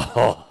Video.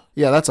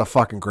 Yeah, that's a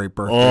fucking great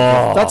birthday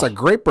gift. That's a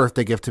great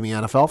birthday gift to me,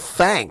 NFL.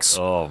 Thanks.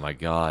 Oh, my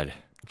God.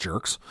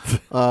 Jerks.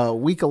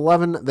 Week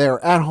 11,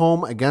 they're at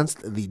home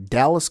against the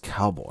Dallas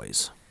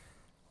Cowboys.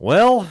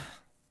 Well,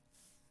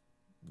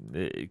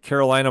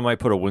 Carolina might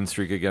put a win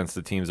streak against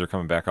the teams that are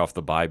coming back off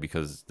the bye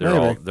because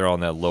they're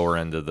on that lower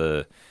end of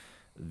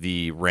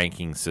the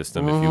ranking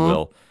system, if you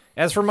will.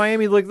 As for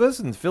Miami,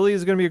 listen, Philly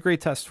is going to be a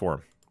great test for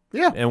them.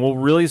 Yeah. And we'll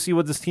really see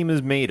what this team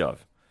is made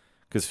of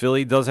because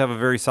Philly does have a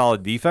very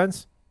solid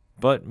defense,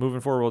 but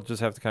moving forward, we'll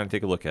just have to kind of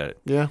take a look at it.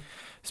 Yeah.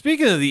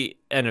 Speaking of the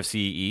NFC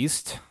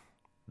East,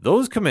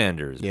 those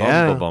Commanders, they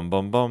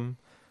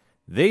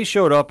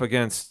showed up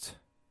against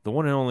the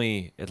one and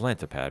only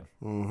Atlanta, Pat.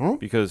 Mm-hmm.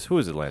 Because who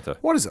is Atlanta?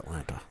 What is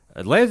Atlanta?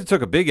 Atlanta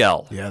took a big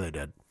L. Yeah, they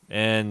did.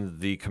 And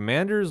the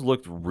Commanders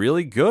looked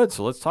really good,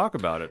 so let's talk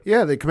about it.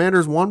 Yeah, the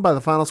Commanders won by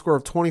the final score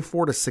of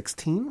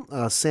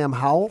 24-16. Sam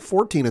Howell,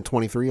 14 of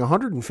 23,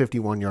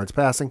 151 yards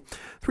passing,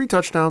 3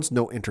 touchdowns,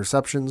 no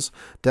interceptions.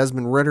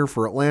 Desmond Ridder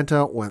for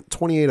Atlanta went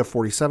 28 of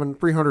 47,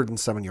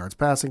 307 yards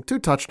passing, 2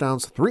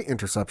 touchdowns, 3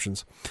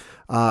 interceptions.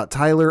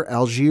 Tyler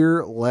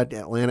Algier led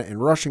Atlanta in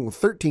rushing with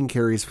 13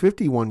 carries,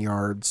 51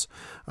 yards,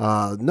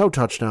 no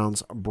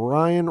touchdowns.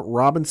 Brian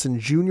Robinson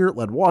Jr.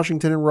 led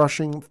Washington in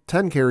rushing,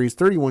 10 carries,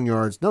 31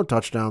 yards, no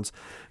touchdowns.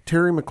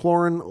 Terry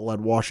McLaurin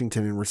led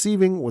Washington in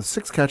receiving with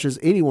 6 catches,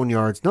 81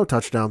 yards, no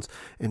touchdowns.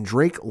 And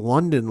Drake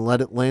London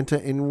led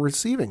Atlanta in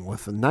receiving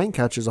with 9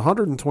 catches,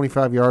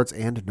 125 yards,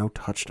 and no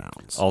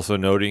touchdowns. Also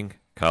noting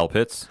Kyle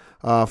Pitts.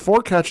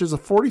 4 catches,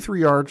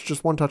 43 yards,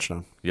 just 1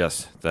 touchdown.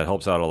 Yes, that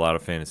helps out a lot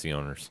of fantasy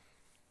owners.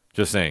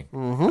 Just saying.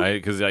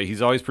 Because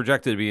he's always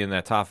projected to be in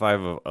that top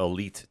 5 of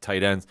elite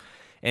tight ends,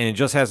 and it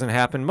just hasn't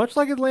happened. Much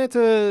like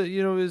Atlanta,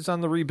 is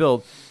on the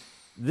rebuild.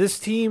 This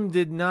team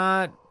did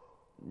not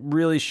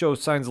really show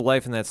signs of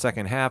life in that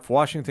second half.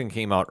 Washington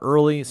came out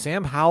early.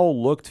 Sam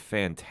Howell looked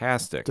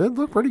fantastic. Did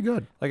look pretty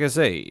good. Like I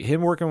say, him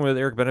working with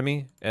Eric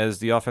Bieniemy as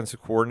the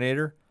offensive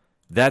coordinator,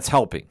 that's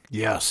helping.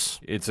 Yes.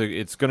 It's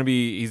going to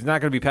be, he's not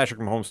going to be Patrick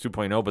Mahomes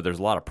 2.0, but there's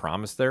a lot of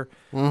promise there.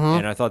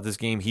 And I thought this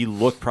game, he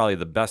looked probably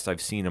the best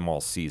I've seen him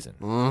all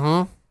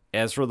season.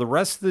 As for the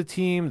rest of the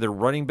team, the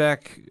running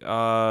back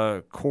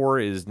core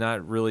is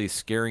not really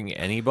scaring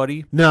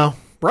anybody. No.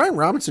 Brian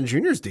Robinson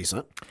Jr. is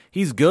decent.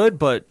 He's good,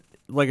 but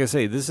like I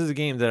say, this is a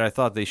game that I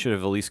thought they should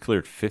have at least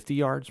cleared 50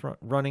 yards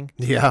running.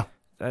 Yeah.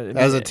 I mean,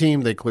 as a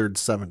team, they cleared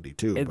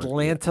 72.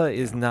 Atlanta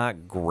is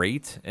not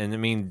great. And, I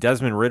mean,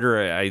 Desmond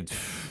Ridder,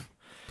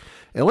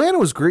 Atlanta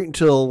was great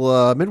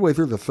until midway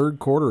through the third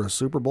quarter of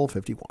Super Bowl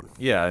 51.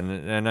 Yeah,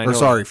 and I know. Or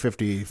sorry,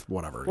 50,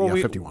 whatever. Well,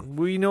 yeah, 51.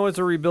 We know it's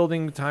a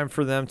rebuilding time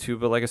for them, too.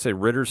 But like I said,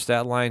 Ritter's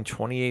stat line,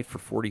 28 for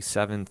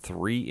 47,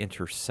 3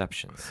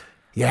 interceptions.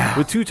 Yeah.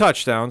 With 2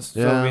 touchdowns.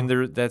 Yeah. So, I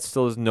mean, that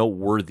still is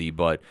noteworthy.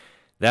 But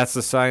that's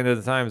the sign of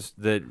the times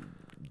that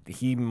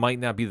he might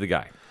not be the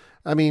guy.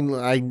 I mean,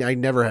 I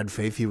never had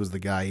faith he was the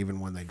guy, even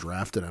when they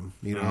drafted him.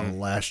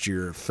 Last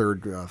year,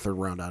 third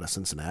round out of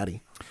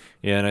Cincinnati.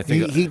 Yeah, and I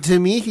think he to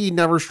me, he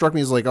never struck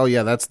me as like, oh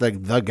yeah, that's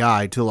the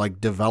guy to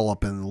like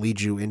develop and lead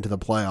you into the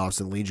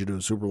playoffs and lead you to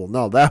a Super Bowl.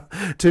 No,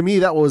 that to me,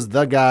 that was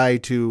the guy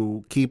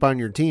to keep on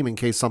your team in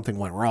case something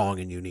went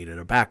wrong and you needed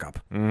a backup.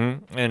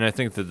 Mm-hmm. And I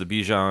think that the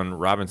Bijan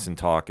Robinson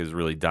talk has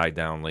really died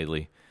down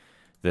lately.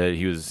 That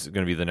he was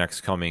going to be the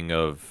next coming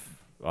of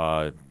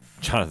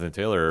Jonathan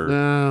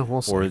Taylor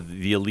we'll see. or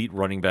the elite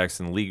running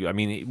backs in the league. I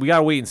mean, we got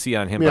to wait and see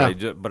on him,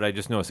 but I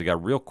just noticed it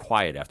got real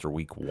quiet after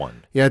week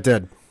 1. Yeah, it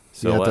did.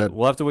 So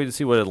we'll have to wait to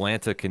see what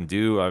Atlanta can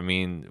do. I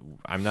mean,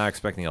 I'm not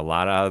expecting a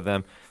lot out of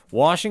them.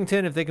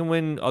 Washington, if they can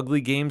win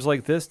ugly games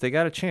like this, they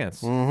got a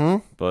chance.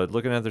 Mm-hmm. But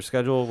looking at their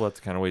schedule, we'll have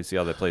to kind of wait to see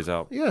how that plays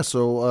out. Yeah,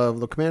 so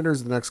the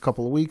Commanders the next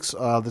couple of weeks,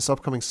 this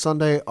upcoming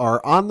Sunday,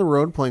 are on the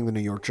road playing the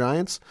New York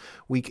Giants.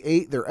 Week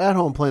 8, they're at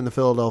home playing the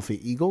Philadelphia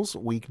Eagles.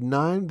 Week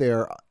 9,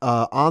 they're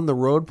on the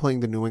road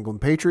playing the New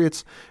England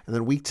Patriots. And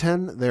then Week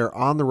 10, they're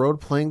on the road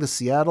playing the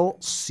Seattle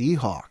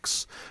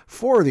Seahawks.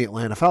 For the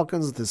Atlanta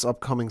Falcons, this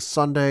upcoming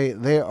Sunday,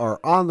 they are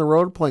on the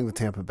road playing the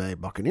Tampa Bay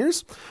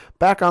Buccaneers.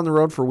 Back on the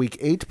road for Week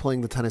 8,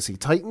 playing the Tennessee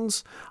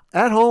Titans.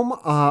 At home,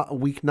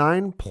 Week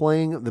 9,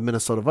 playing the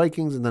Minnesota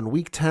Vikings. And then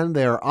Week 10,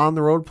 they are on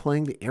the road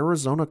playing the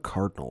Arizona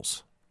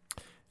Cardinals.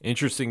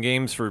 Interesting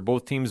games for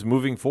both teams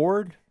moving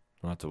forward.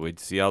 We'll have to wait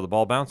to see how the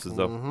ball bounces,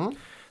 though.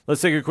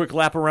 Let's take a quick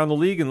lap around the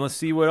league, and let's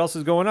see what else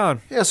is going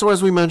on. Yeah, so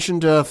as we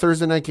mentioned,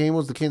 Thursday night game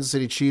was the Kansas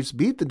City Chiefs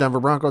beat the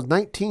Denver Broncos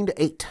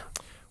 19-8.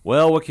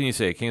 Well, what can you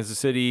say? Kansas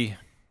City,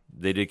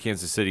 they did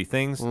Kansas City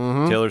things.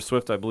 Taylor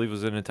Swift, I believe,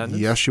 was in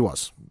attendance. Yes, she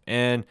was.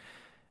 And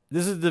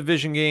this is a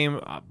division game,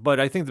 but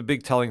I think the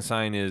big telling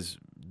sign is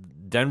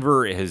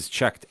Denver has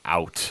checked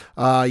out.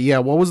 Yeah,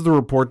 what was the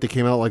report that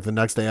came out like the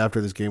next day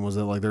after this game? Was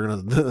that like they're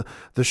gonna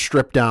the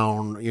strip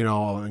down,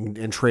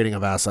 and trading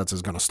of assets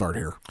is gonna start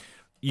here?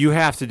 You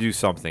have to do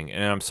something,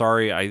 and I'm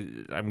sorry,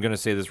 I'm gonna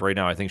say this right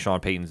now. I think Sean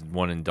Payton's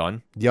one and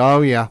done.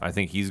 Oh yeah, I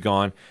think he's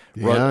gone.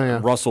 Yeah.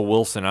 Russell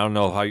Wilson, I don't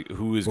know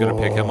who is gonna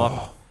pick him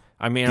up.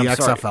 I mean, the I'm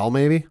XFL sorry.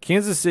 maybe.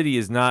 Kansas City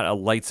is not a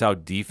lights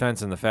out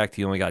defense, and the fact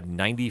he only got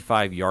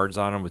 95 yards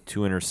on him with 2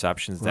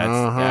 interceptions,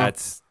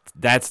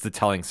 that's the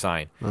telling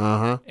sign.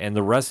 And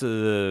the rest of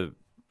the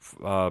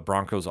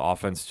Broncos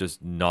offense,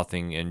 just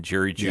nothing. And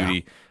Jerry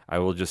Jeudy, I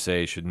will just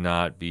say, should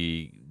not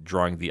be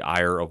drawing the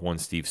ire of one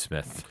Steve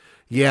Smith.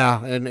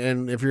 Yeah,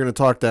 and if you're going to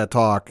talk that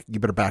talk,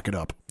 you better back it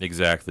up.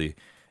 Exactly.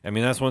 I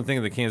mean, that's one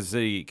thing that Kansas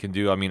City can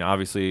do. I mean,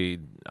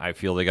 obviously, I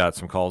feel they got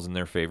some calls in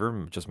their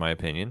favor, just my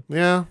opinion.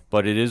 Yeah.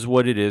 But it is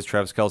what it is.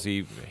 Travis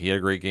Kelce, he had a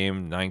great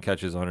game, 9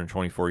 catches,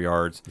 124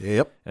 yards.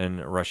 Yep. And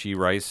Rashee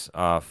Rice,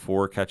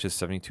 4 catches,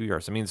 72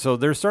 yards. I mean, so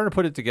they're starting to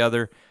put it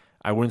together.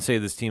 I wouldn't say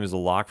this team is a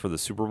lock for the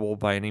Super Bowl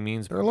by any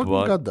means. They're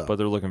looking good, though. But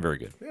they're looking very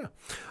good.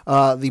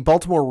 Yeah. The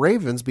Baltimore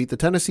Ravens beat the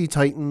Tennessee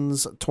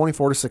Titans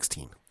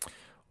 24-16.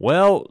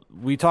 Well,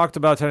 we talked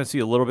about Tennessee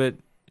a little bit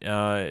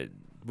when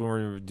we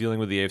were dealing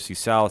with the AFC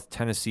South.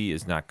 Tennessee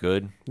is not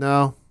good.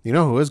 No. You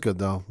know who is good,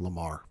 though?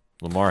 Lamar.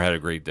 Lamar had a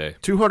great day.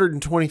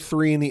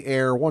 223 in the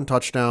air, 1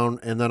 touchdown,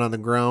 and then on the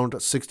ground,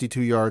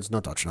 62 yards, no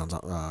touchdowns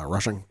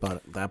rushing,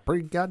 but that's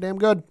pretty goddamn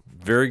good.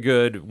 Very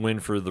good win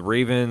for the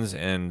Ravens,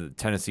 and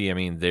Tennessee, I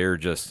mean, they're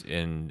just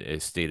in a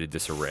state of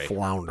disarray.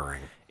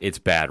 Floundering. It's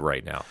bad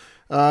right now.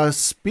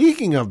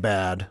 Speaking of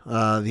bad,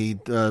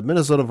 the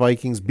Minnesota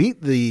Vikings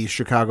beat the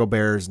Chicago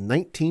Bears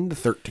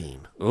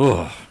 19-13.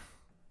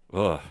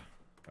 Ugh.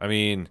 I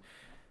mean,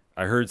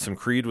 I heard some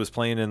Creed was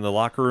playing in the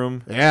locker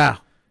room. Yeah.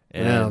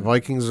 And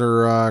Vikings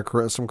are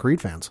some Creed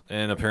fans.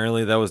 And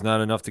apparently that was not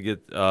enough to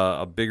get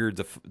a bigger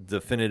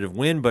definitive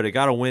win, but it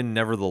got a win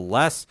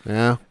nevertheless.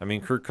 Yeah. I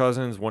mean, Kirk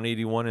Cousins,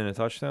 181 and a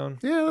touchdown.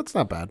 Yeah, that's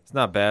not bad. It's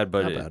not bad,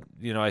 but Not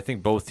bad. I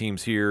think both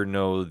teams here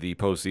know the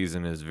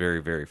postseason is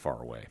very, very far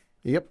away.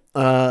 Yep.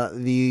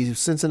 The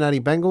Cincinnati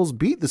Bengals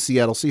beat the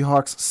Seattle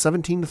Seahawks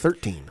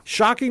 17-13.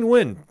 Shocking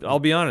win, I'll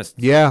be honest.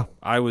 Yeah.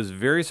 I was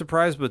very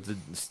surprised, but the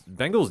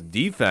Bengals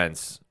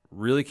defense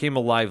really came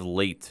alive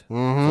late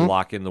to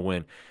lock in the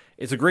win.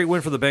 It's a great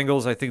win for the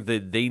Bengals. I think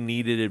that they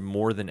needed it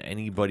more than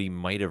anybody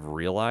might have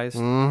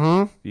realized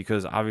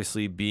because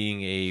obviously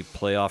being a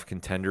playoff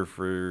contender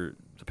for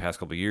the past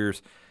couple of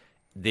years,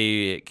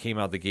 they came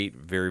out the gate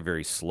very,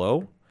 very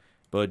slow.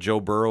 But Joe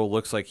Burrow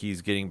looks like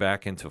he's getting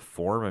back into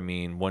form. I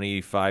mean,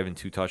 185 and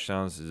 2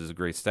 touchdowns is a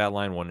great stat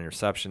line. 1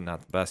 interception,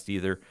 not the best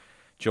either.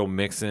 Joe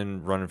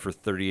Mixon running for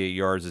 38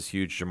 yards is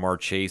huge. Jamar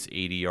Chase,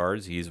 80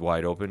 yards. He's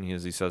wide open,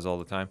 as he says all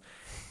the time.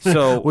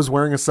 So was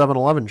wearing a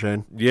 7-Eleven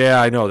chain.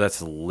 Yeah, I know. That's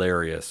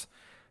hilarious.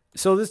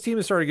 So this team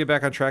is starting to get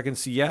back on track. And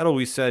Seattle,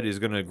 we said, is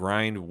going to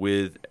grind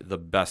with the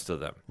best of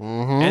them.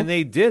 And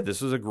they did. This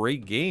was a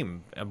great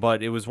game.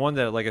 But it was one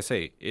that, like I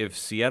say, if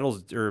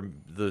Seattle's or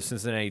the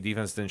Cincinnati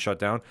defense didn't shut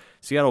down,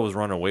 Seattle was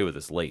running away with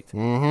this late.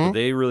 But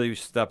they really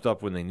stepped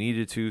up when they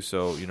needed to.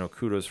 So,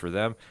 kudos for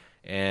them.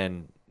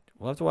 And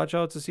we'll have to watch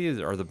out to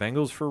see, are the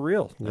Bengals for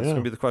real? That's going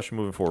to be the question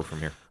moving forward from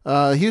here.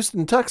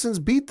 Houston Texans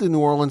beat the New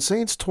Orleans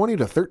Saints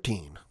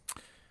 20-13.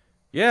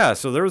 Yeah,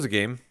 so there was a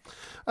game.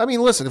 I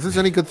mean, listen, if there's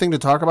any good thing to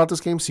talk about this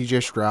game,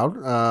 C.J. Stroud,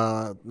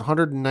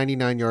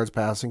 199 yards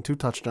passing, 2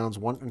 touchdowns,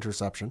 1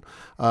 interception.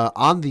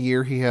 On the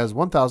year, he has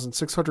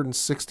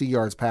 1,660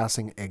 yards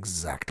passing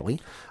exactly,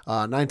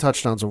 9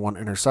 touchdowns and 1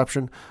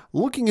 interception.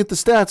 Looking at the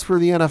stats for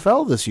the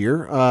NFL this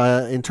year,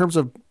 in terms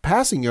of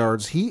passing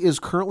yards, he is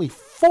currently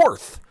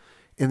 4th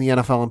in the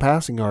NFL in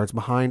passing yards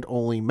behind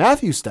only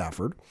Matthew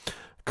Stafford,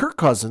 Kirk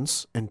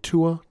Cousins, and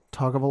Tua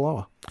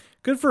Tagovailoa.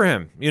 Good for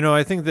him.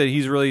 I think that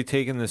he's really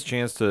taken this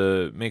chance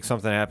to make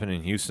something happen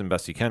in Houston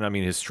best he can. I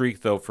mean, his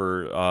streak, though,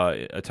 for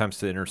attempts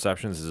to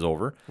interceptions is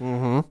over.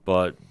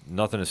 But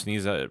nothing to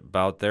sneeze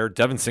about there.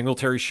 Devin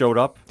Singletary showed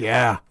up.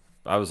 Yeah.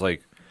 I was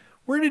like,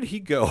 where did he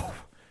go?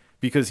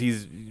 Because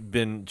he's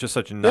been just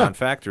such a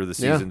non-factor this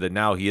season that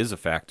now he is a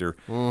factor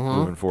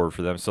moving forward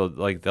for them. So,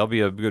 they'll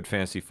be a good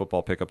fantasy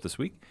football pickup this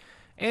week.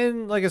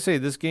 And like I say,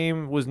 this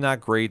game was not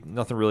great.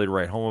 Nothing really to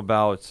write home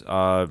about.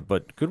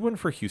 But good win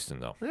for Houston,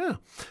 though. Yeah.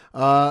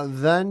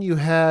 Then you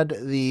had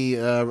the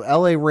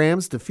L.A.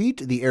 Rams defeat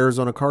the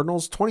Arizona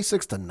Cardinals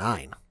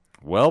 26-9.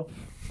 Well,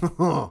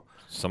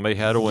 somebody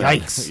had to win.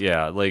 Yikes.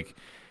 Yeah,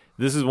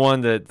 This is one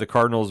that the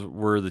Cardinals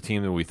were the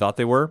team that we thought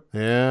they were.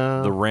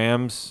 Yeah. The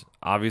Rams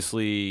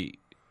obviously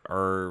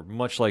are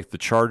much like the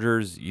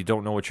Chargers. You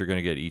don't know what you're going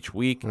to get each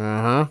week.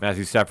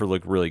 Matthew Stafford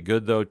looked really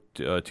good, though,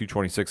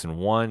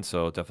 226-1,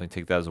 so definitely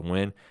take that as a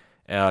win.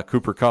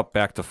 Cooper Kupp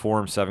back to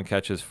form, 7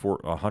 catches,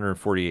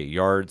 148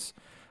 yards.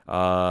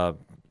 I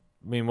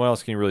mean, what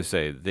else can you really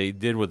say? They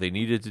did what they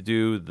needed to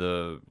do.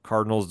 The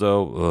Cardinals,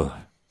 though,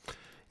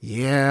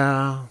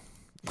 Yeah.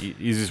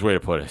 Easiest way to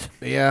put it.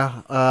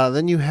 Yeah.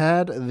 Then you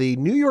had the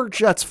New York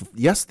Jets.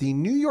 Yes, the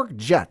New York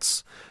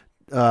Jets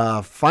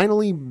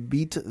finally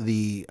beat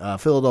the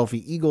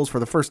Philadelphia Eagles for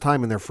the first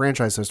time in their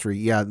franchise history.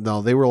 Yeah,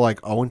 no, they were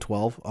like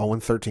 0-12,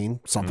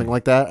 0-13, something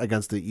like that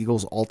against the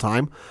Eagles all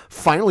time.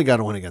 Finally got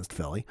a win against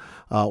Philly,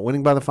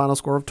 winning by the final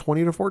score of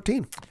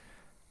 20-14.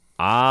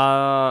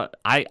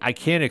 I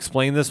can't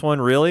explain this one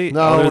really.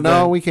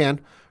 No, we can.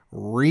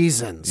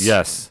 Reasons.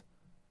 Yes,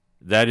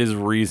 that is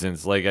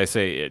reasons. Like I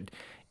say,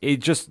 it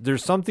just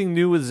there's something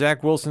new with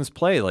Zach Wilson's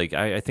play. Like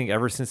I think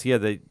ever since he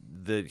had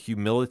the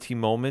humility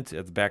moment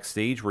at the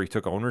backstage where he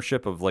took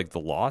ownership of like the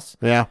loss.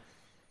 Yeah,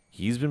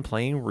 he's been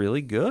playing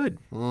really good.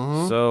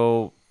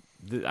 So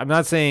I'm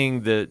not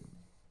saying that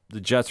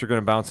the Jets are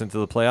going to bounce into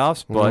the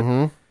playoffs,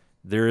 but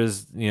there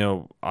is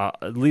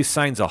at least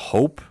signs of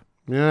hope.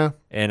 Yeah,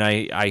 and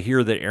I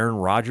hear that Aaron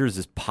Rodgers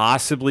is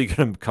possibly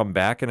going to come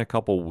back in a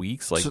couple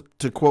weeks. Like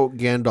to quote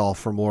Gandalf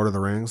from Lord of the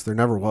Rings, there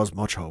never was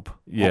much hope.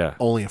 Yeah,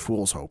 only a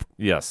fool's hope.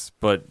 Yes,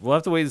 but we'll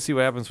have to wait to see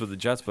what happens with the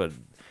Jets. But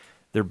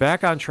they're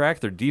back on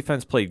track. Their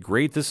defense played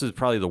great. This is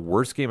probably the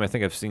worst game I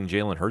think I've seen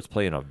Jalen Hurts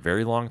play in a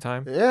very long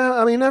time. Yeah,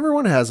 I mean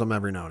everyone has them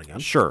every now and again.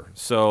 Sure.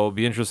 So it'll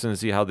be interesting to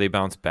see how they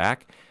bounce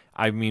back.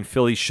 I mean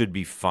Philly should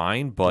be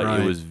fine, but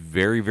It was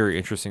very, very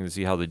interesting to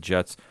see how the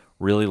Jets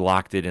really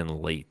locked it in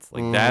late.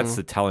 Like that's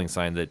the telling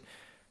sign that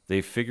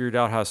they figured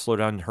out how to slow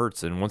down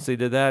Hurts. And once they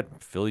did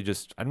that, Philly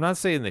I'm not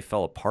saying they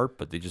fell apart,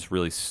 but they just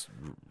really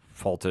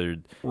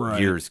faltered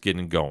gears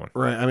getting going.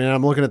 Right. I mean,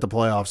 I'm looking at the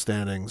playoff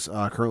standings.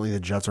 Currently, the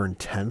Jets are in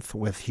 10th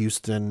with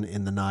Houston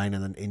in the 9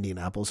 and then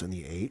Indianapolis in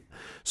the 8.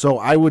 So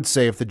I would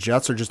say if the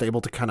Jets are just able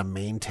to kind of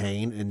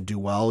maintain and do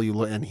well,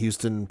 and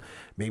Houston,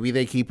 maybe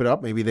they keep it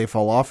up, maybe they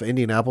fall off.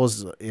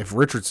 Indianapolis, if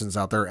Richardson's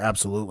out there,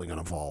 absolutely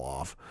going to fall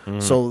off.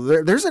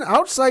 So there's an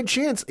outside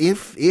chance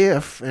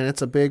if, and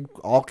it's a big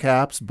all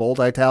caps,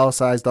 bold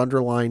italicized,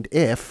 underlined,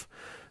 if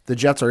the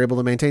Jets are able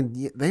to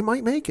maintain, they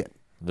might make it.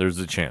 There's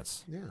a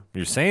chance. Yeah.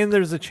 You're saying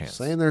there's a chance.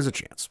 Saying there's a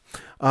chance.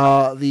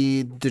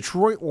 The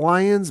Detroit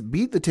Lions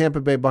beat the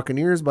Tampa Bay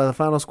Buccaneers by the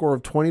final score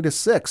of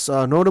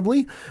 20-6.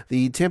 Notably,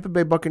 the Tampa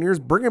Bay Buccaneers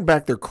bringing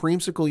back their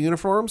creamsicle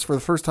uniforms for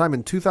the first time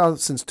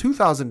since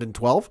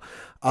 2012.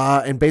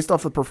 And based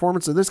off the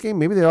performance of this game,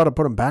 maybe they ought to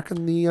put them back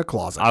in the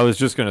closet. I was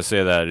just going to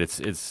say that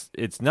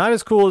it's not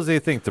as cool as they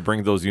think to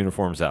bring those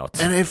uniforms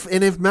out. And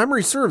if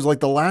memory serves, like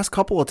the last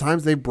couple of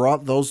times they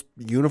brought those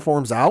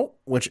uniforms out,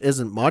 which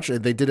isn't much,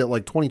 they did it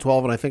like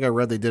 2012, and I think I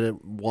read they did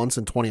it once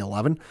in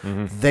 2011.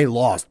 They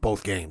lost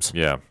both games.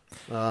 Yeah.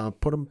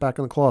 Put them back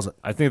in the closet.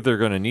 I think they're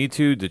going to need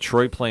to.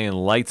 Detroit playing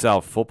lights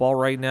out football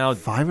right now.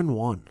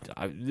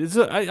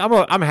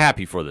 5-1. I'm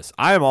happy for this.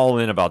 I am all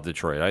in about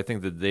Detroit. I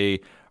think that they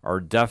are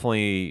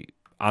definitely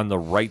on the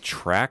right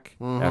track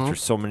after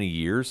so many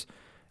years,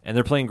 and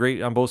they're playing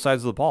great on both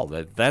sides of the ball.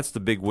 That's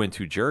the big win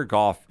too. Jared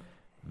Goff,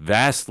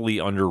 vastly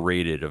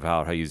underrated of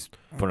how he's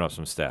putting up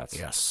some stats.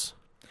 Yes.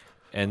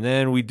 And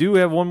then we do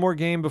have one more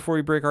game before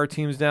we break our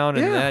teams down,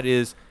 and that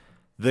is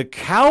the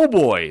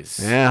Cowboys.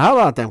 Yeah, how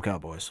about them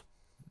Cowboys?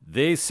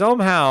 They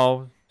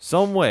somehow,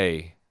 some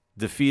way,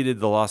 defeated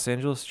the Los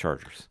Angeles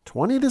Chargers.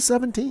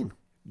 20-17.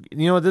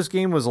 This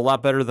game was a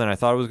lot better than I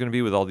thought it was going to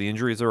be with all the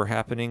injuries that were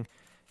happening.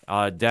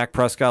 Dak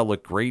Prescott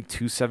looked great,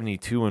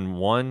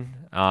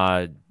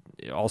 272-1.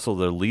 Also,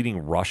 the leading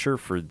rusher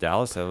for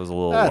Dallas, that was a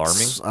little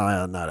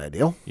alarming. Not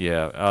ideal.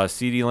 Yeah.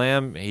 CeeDee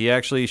Lamb, he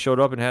actually showed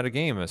up and had a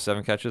game.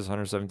 7 catches,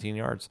 117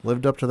 yards.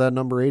 Lived up to that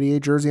number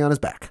 88 jersey on his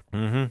back.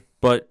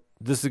 But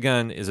this,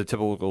 again, is a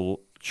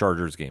typical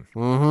Chargers game.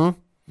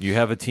 You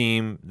have a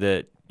team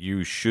that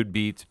you should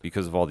beat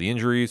because of all the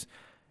injuries,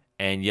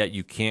 and yet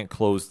you can't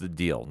close the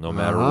deal no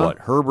matter what.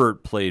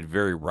 Herbert played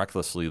very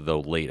recklessly, though,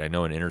 late. I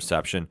know an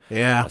interception,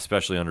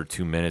 especially under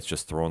 2 minutes,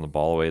 just throwing the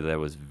ball away. That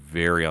was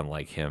very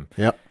unlike him.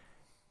 Yep.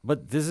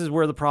 But this is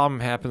where the problem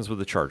happens with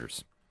the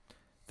Chargers.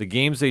 The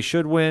games they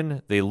should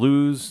win, they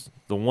lose.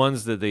 The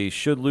ones that they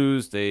should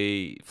lose,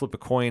 they flip a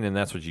coin, and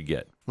that's what you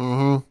get.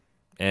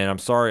 And I'm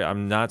sorry,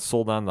 I'm not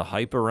sold on the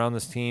hype around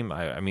this team.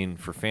 I mean,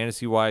 for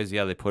fantasy-wise,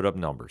 they put up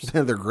numbers.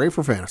 They're great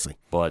for fantasy.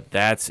 But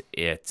that's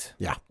it.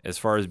 Yeah. As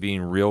far as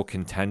being real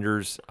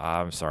contenders,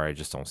 I'm sorry, I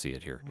just don't see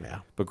it here. Yeah.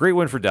 But great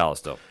win for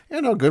Dallas, though. Yeah,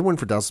 no, good win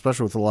for Dallas,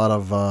 especially with a lot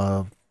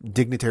of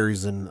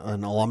dignitaries and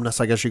alumnus,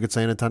 I guess you could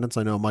say, in attendance.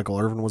 I know Michael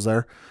Irvin was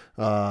there.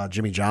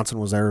 Jimmy Johnson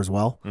was there as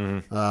well.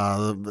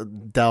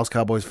 The Dallas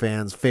Cowboys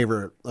fans'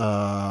 favorite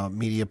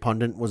media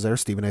pundit was there,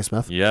 Stephen A.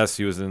 Smith. Yes,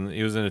 he was in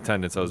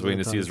attendance. I was waiting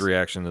to see his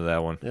reaction to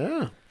that one.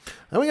 Yeah.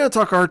 And we got to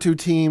talk our two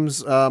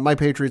teams. My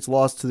Patriots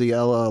lost to the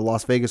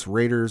Las Vegas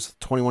Raiders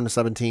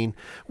 21-17.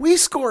 We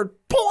scored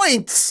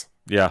points.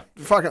 Yeah.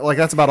 Fuck it, like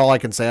that's about all I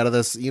can say out of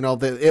this. You know,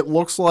 it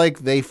looks like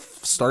they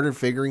started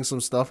figuring some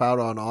stuff out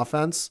on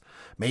offense.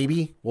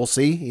 Maybe we'll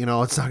see. You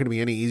know, it's not going to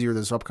be any easier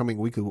this upcoming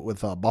week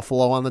with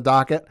Buffalo on the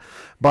docket.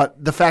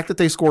 But the fact that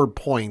they scored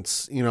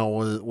points, you know,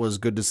 was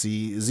good to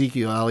see.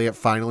 Ezekiel Elliott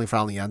finally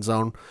found the end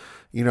zone.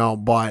 You know,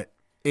 but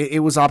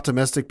it was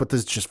optimistic. But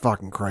this just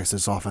fucking Christ,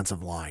 this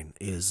offensive line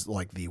is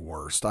like the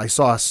worst. I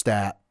saw a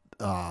stat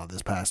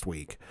this past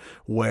week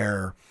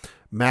where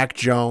Mac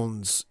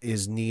Jones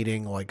is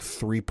needing like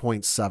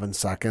 3.7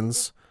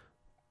 seconds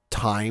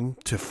time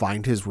to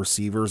find his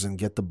receivers and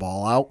get the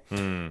ball out.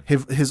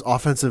 His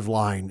offensive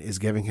line is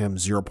giving him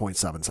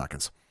 0.7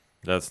 seconds.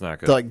 That's not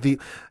good. Like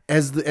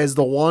as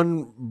the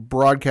one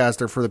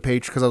broadcaster for the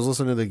Patriots, because I was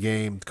listening to the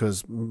game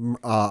because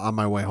on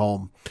my way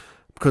home,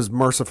 because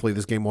mercifully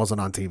this game wasn't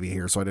on TV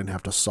here, so I didn't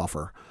have to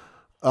suffer.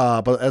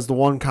 But as the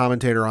one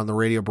commentator on the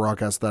radio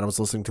broadcast that I was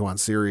listening to on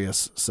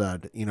Sirius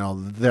said, you know,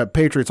 the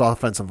Patriots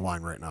offensive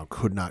line right now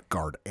could not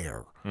guard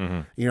air.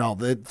 You know,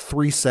 the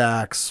 3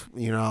 sacks,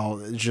 you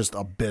know, just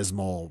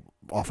abysmal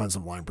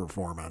offensive line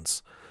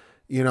performance.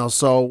 You know,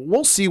 so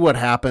we'll see what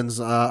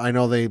happens. I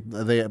know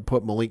they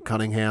put Malik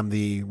Cunningham,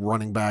 the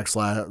running back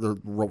the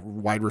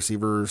wide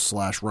receiver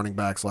 / running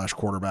back /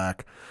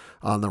 quarterback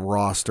on the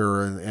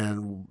roster,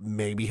 and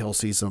maybe he'll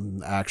see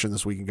some action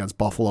this week against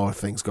Buffalo if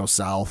things go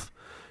south.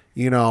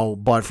 You know,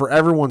 but for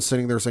everyone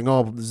sitting there saying,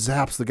 oh,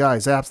 Zapp's the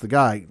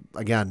guy.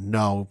 Again,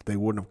 no, they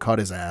wouldn't have cut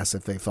his ass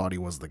if they thought he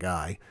was the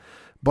guy.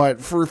 But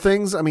for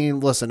things, I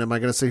mean, listen, am I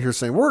going to sit here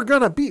saying, we're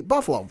going to beat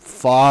Buffalo?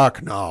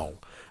 Fuck no.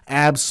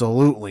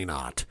 Absolutely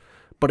not.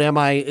 But am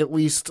I at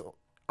least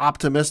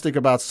optimistic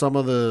about some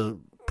of the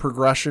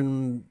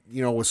progression,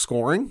 you know, with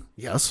scoring?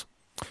 Yes.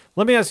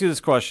 Let me ask you this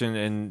question,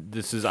 and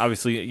this is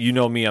obviously, you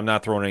know me, I'm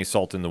not throwing any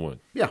salt in the wound.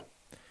 Yeah.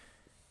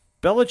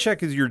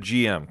 Belichick is your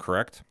GM,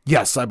 correct?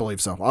 Yes, I believe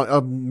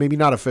so. Maybe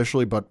not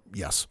officially, but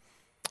yes.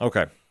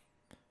 Okay.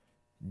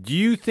 Do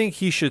you think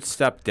he should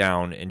step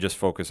down and just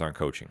focus on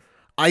coaching?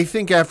 I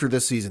think after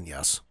this season,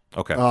 yes.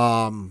 Okay.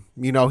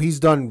 You know, he's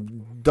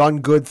done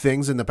good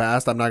things in the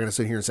past. I'm not going to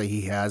sit here and say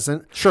he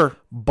hasn't. Sure.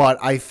 But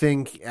I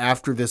think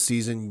after this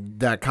season,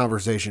 that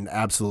conversation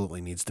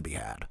absolutely needs to be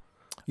had.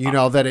 You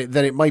know, that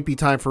it might be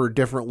time for a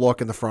different look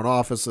in the front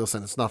office.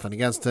 Listen, it's nothing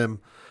against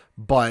him.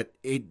 But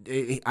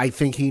I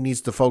think he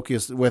needs to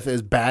focus with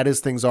as bad as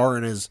things are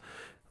and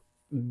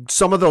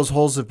some of those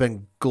holes have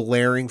been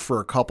glaring for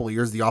a couple of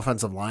years, the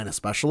offensive line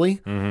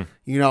especially,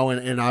 you know,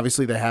 and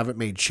obviously they haven't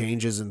made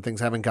changes and things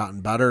haven't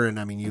gotten better. And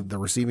I mean, the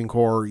receiving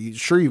core,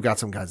 you've got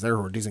some guys there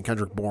who are decent.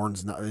 Kendrick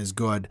Bourne's is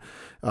good.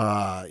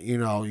 You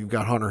know, you've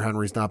got Hunter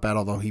Henry's not bad,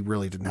 although he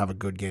really didn't have a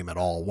good game at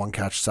all. 1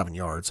 catch, 7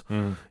 yards,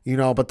 you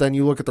know, but then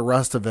you look at the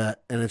rest of it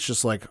and it's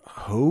just like,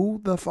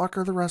 who the fuck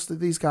are the rest of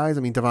these guys?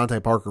 I mean,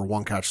 Devontae Parker,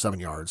 1 catch, 7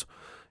 yards,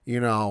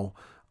 you know,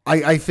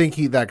 I think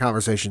that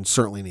conversation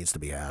certainly needs to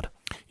be had.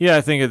 Yeah,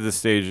 I think at this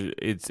stage,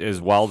 it's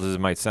as wild as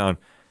it might sound.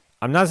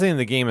 I'm not saying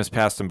the game has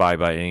passed him by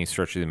any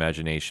stretch of the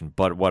imagination,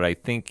 but what I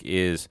think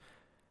is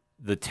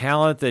the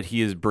talent that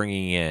he is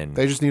bringing in.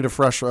 They just need a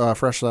fresh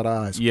set of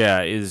eyes.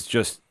 Yeah, is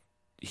just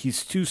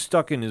he's too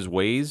stuck in his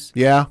ways.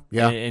 Yeah.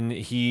 And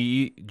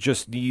he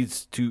just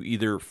needs to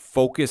either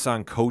focus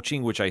on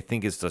coaching, which I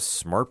think is the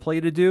smart play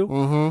to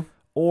do,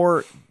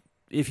 or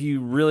if he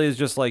really is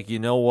just like, you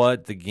know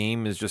what, the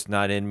game is just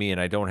not in me and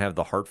I don't have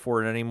the heart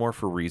for it anymore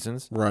for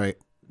reasons. Right.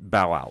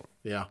 Bow out.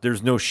 Yeah.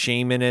 There's no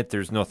shame in it.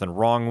 There's nothing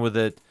wrong with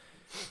it.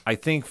 I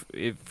think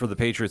for the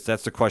Patriots,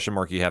 that's the question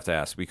mark you have to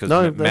ask because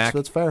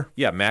that's fair.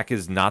 Yeah, Mac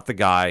is not the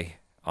guy.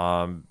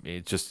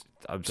 It just,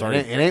 I'm sorry.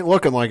 It ain't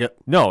looking like it.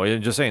 No,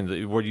 I'm just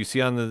saying, what you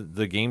see on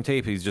the game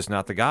tape, he's just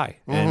not the guy.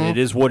 And it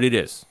is what it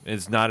is.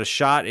 It's not a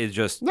shot. It's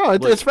just. No,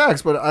 it's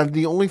facts. But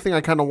the only thing I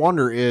kind of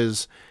wonder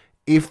is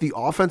if the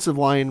offensive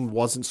line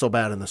wasn't so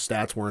bad and the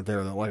stats weren't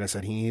there, that, like I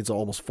said, he needs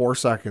almost 4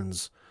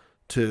 seconds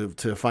to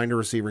find a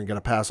receiver and get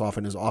a pass off,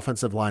 and his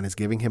offensive line is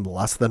giving him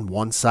less than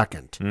 1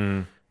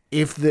 second.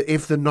 If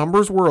the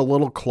numbers were a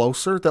little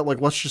closer, that,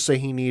 like, let's just say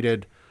he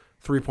needed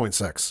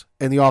 3.6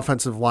 and the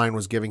offensive line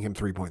was giving him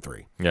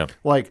 3.3. Yeah.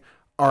 Like,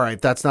 all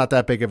right, that's not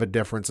that big of a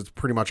difference. It's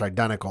pretty much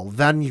identical.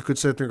 Then you could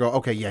sit there and go,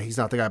 okay, yeah, he's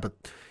not the guy, but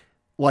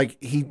like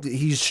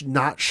he's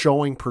not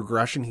showing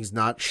progression. He's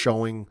not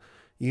showing,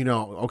 you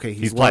know, okay,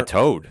 he's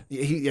plateaued.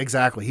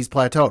 Exactly. He's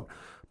plateaued.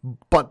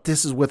 But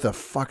this is with a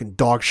fucking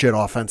dog shit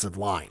offensive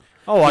line.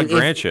 Oh, I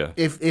grant you.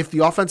 If the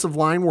offensive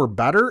line were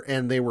better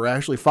and they were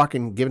actually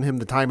fucking giving him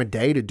the time of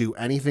day to do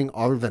anything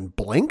other than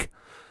blink,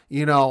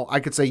 you know, I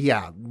could say,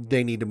 yeah,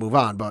 they need to move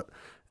on, but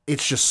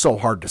it's just so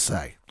hard to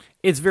say.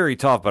 It's very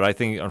tough, but I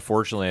think,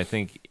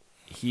 unfortunately,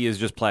 he is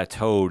just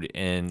plateaued.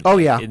 And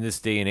in this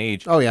day and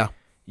age,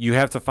 you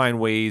have to find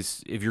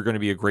ways, if you're going to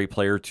be a great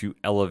player, to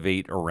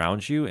elevate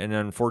around you. And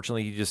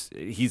unfortunately,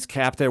 he's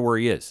capped at where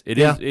he is. It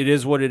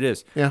is what it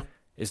is. Yeah.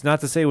 It's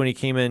not to say when he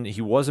came in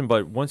he wasn't,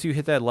 but once you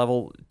hit that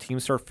level,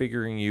 teams start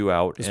figuring you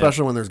out.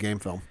 Especially when there's game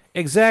film.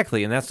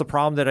 Exactly, and that's the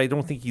problem that I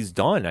don't think he's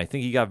done. I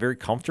think he got very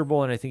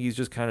comfortable, and I think he's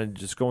just kind of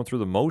just going through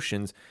the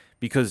motions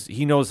because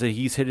he knows that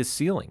he's hit his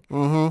ceiling.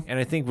 Mm-hmm. And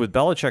I think with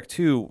Belichick,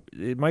 too,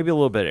 it might be a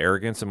little bit of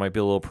arrogance, it might be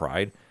a little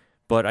pride,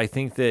 but I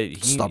think that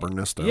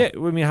stubbornness, though. Yeah,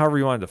 I mean, however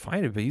you want to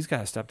define it, but he's got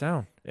to step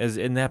down as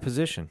in that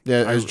position.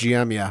 Yeah, as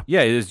GM, yeah.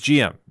 Yeah, as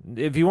GM.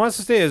 If he wants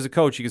to stay as a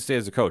coach, he can stay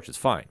as a coach. It's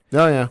fine.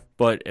 Oh, yeah.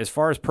 But as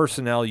far as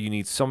personnel, you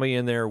need somebody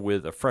in there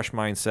with a fresh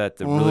mindset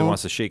that really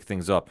wants to shake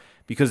things up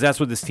because that's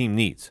what this team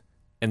needs.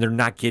 And they're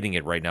not getting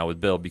it right now with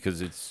Bill because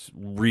it's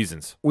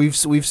reasons. We've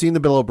seen the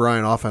Bill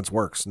O'Brien offense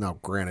works. Now,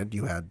 granted,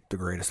 you had the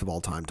greatest of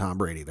all time, Tom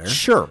Brady, there.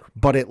 Sure.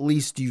 But at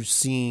least you've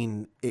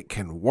seen it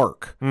can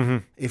work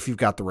if you've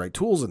got the right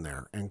tools in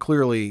there. And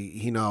clearly,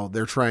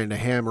 they're trying to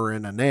hammer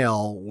in a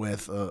nail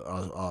with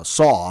a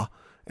saw,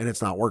 and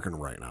it's not working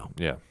right now.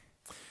 Yeah.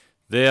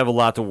 They have a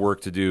lot of work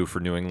to do for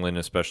New England,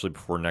 especially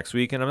before next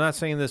week. And I'm not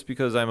saying this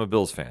because I'm a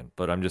Bills fan,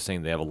 but I'm just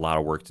saying they have a lot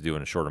of work to do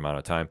in a short amount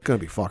of time. It's going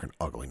to be fucking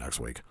ugly next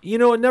week.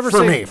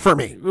 For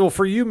me. Well,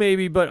 for you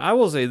maybe, but I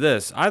will say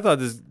this. I thought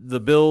the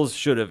Bills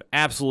should have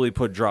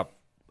absolutely drop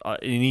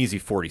an easy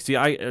 40. See,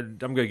 I'm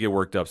going to get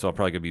worked up, so I'm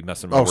probably going to be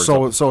messing my words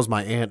up. So is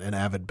my aunt, an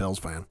avid Bills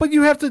fan. But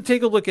you have to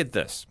take a look at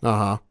this.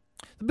 Uh-huh.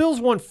 The Bills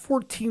won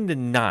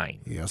 14-9.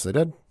 Yes, they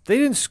did. They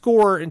didn't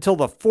score until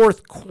the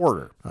fourth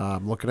quarter.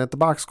 I'm looking at the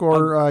box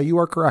score. You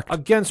are correct.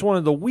 Against one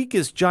of the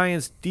weakest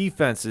Giants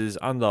defenses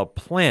on the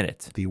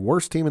planet. The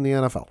worst team in the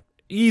NFL.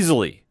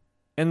 Easily.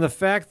 And the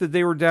fact that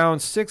they were down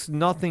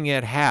 6-0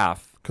 at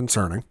half.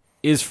 Concerning.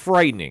 Is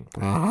frightening.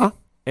 Uh-huh.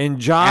 And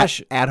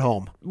Josh. At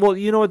home. Well,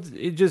 you know what?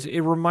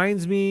 It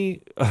reminds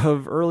me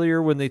of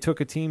earlier when they took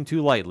a team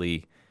too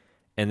lightly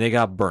and they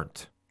got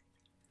burnt.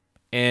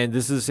 And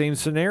this is the same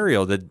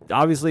scenario that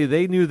obviously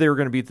they knew they were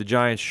going to beat the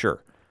Giants,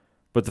 sure.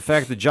 But the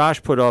fact that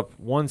Josh put up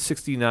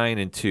 169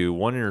 and 2,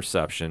 one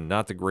interception,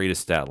 not the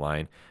greatest stat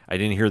line. I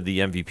didn't hear the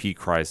MVP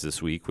cries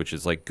this week, which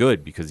is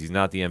good because he's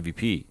not the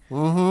MVP.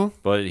 Mm-hmm.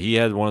 But he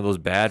had one of those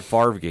bad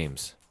Favre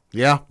games.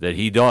 Yeah. That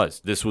he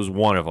does. This was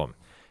one of them.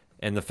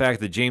 And the fact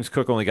that James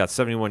Cook only got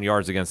 71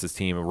 yards against his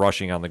team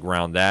rushing on the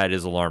ground, that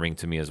is alarming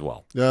to me as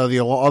well.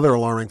 The other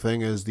alarming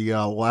thing is the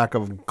lack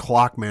of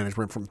clock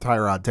management from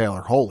Tyrod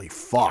Taylor. Holy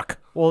fuck.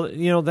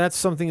 Well, that's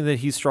something that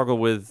he struggled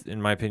with,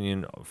 in my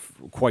opinion,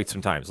 quite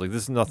some times.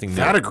 This is nothing new.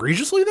 That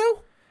egregiously,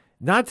 though?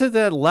 Not to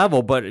that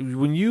level, but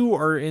when you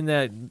are in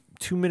that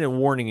 2-minute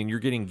warning and you're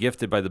getting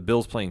gifted by the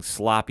Bills playing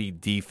sloppy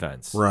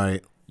defense,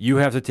 right? You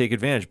have to take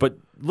advantage. But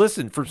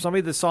listen, for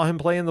somebody that saw him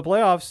play in the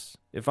playoffs,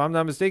 if I'm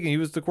not mistaken, he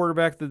was the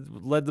quarterback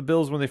that led the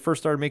Bills when they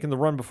first started making the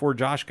run before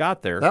Josh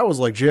got there. That was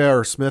like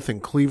J.R. Smith in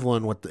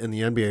Cleveland in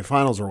the NBA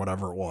Finals or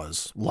whatever it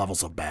was.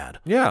 Levels of bad.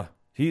 Yeah.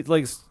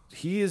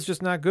 He is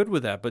just not good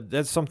with that, but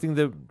that's something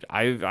that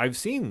I've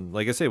seen,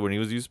 like I said, when he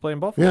was used to playing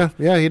Buffalo.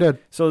 Yeah, he did.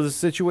 So the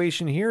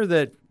situation here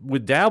that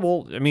with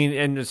Dabble, I mean,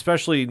 and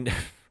especially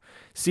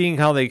seeing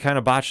how they kind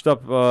of botched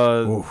up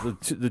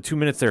the 2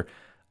 minutes there,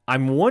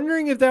 I'm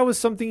wondering if that was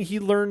something he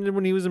learned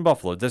when he was in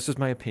Buffalo. That's just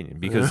my opinion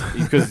because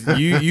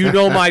you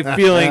know my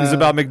feelings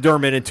about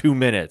McDermott in 2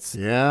 minutes.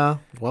 Yeah,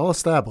 well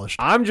established.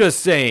 I'm just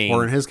saying,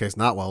 or in his case,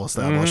 not well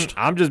established.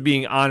 I'm just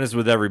being honest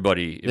with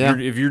everybody.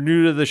 If you're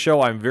new to the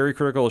show, I'm very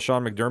critical of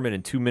Sean McDermott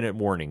in 2-minute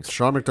warnings.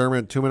 Sean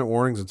McDermott, 2-minute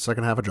warnings and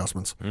second half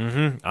adjustments.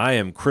 Mm-hmm. I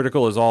am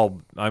critical as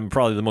all. I'm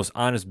probably the most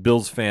honest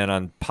Bills fan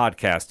on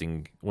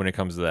podcasting when it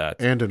comes to that.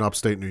 And in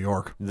upstate New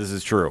York. This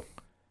is true.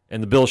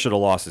 And the Bills should have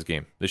lost this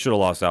game. They should have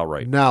lost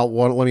outright. Now,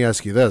 let me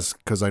ask you this,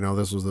 because I know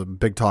this was the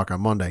big talk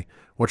on Monday.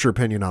 What's your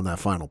opinion on that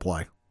final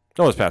play?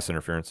 Oh, it was pass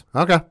interference.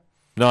 Okay.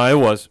 No,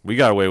 it was. We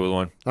got away with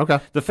one.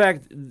 Okay. The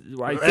fact...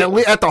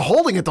 at the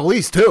holding at the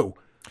least, too.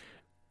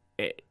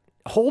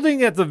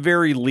 Holding at the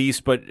very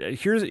least, but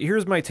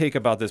here's my take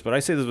about this, but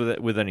I say this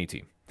with any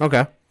team.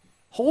 Okay.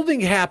 Holding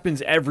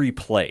happens every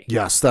play.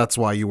 Yes, that's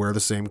why you wear the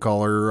same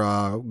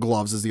color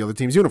gloves as the other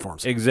team's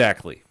uniforms.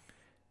 Exactly.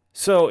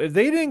 So if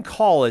they didn't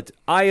call it,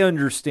 I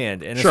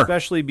understand. And sure.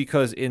 Especially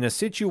because in a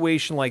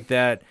situation like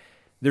that,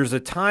 there's a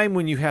time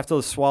when you have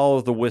to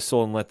swallow the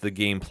whistle and let the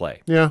game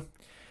play. Yeah.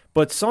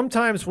 But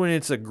sometimes when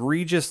it's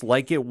egregious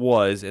like it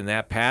was, and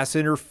that pass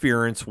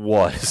interference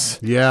was.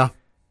 Yeah.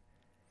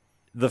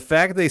 The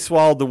fact they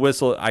swallowed the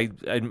whistle,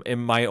 in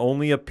my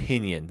only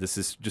opinion, this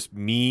is just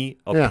me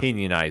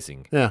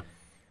opinionizing. Yeah.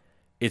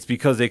 It's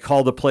because they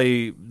called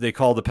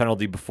the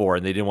penalty before,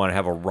 and they didn't want to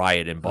have a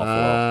riot in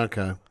Buffalo.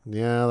 Okay.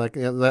 Yeah,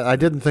 I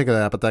didn't think of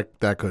that, but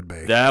that could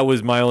be. That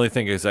was my only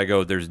thing, is I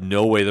go, there's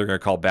no way they're going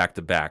to call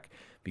back-to-back,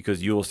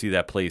 because you will see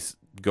that place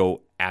go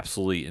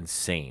absolutely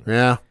insane.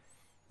 Yeah.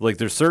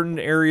 There's certain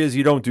areas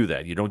you don't do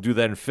that. You don't do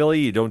that in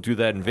Philly. You don't do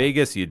that in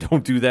Vegas. You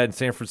don't do that in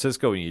San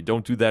Francisco, and you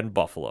don't do that in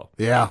Buffalo.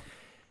 Yeah.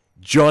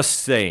 Just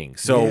saying.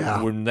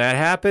 So when that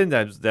happened,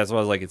 that's why I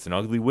was like, it's an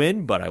ugly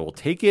win, but I will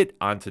take it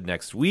on to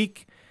next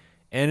week.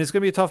 And it's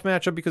going to be a tough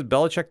matchup because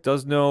Belichick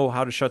does know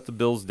how to shut the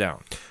Bills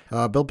down.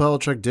 Bill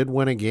Belichick did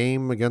win a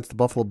game against the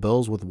Buffalo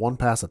Bills with one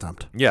pass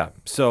attempt. Yeah,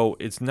 so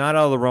it's not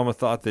out of the realm of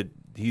thought that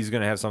he's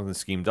going to have something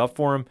schemed up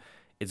for him.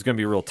 It's going to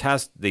be a real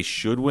test. They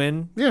should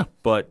win. Yeah.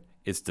 But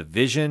it's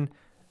division.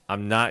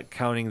 I'm not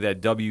counting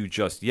that W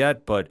just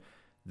yet, but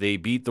they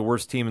beat the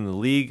worst team in the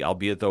league,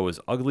 albeit though it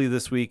was ugly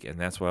this week, and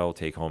that's what I'll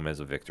take home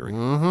as a victory.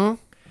 Mm-hmm.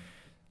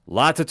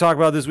 Lot to talk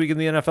about this week in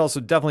the NFL, so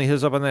definitely hit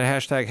us up on that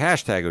hashtag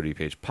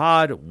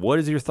ODPHpod. What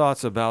is your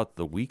thoughts about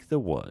the week that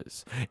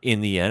was in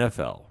the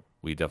NFL?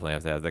 We definitely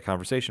have to have that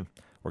conversation.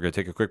 We're going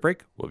to take a quick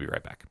break. We'll be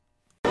right back.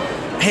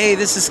 Hey,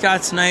 this is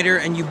Scott Snyder,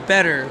 and you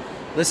better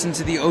listen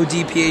to the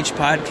ODPH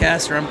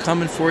podcast, or I'm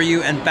coming for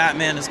you, and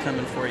Batman is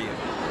coming for you.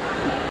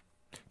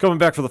 Coming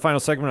back for the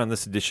final segment on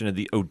this edition of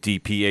the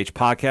ODPH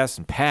podcast.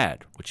 And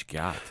Pad, what you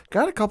got?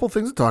 Got a couple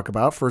things to talk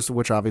about, first of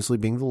which obviously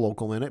being the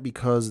local minute,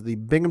 because the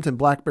Binghamton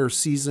Black Bears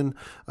season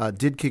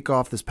did kick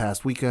off this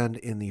past weekend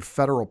in the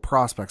Federal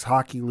Prospects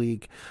Hockey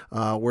League,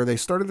 where they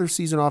started their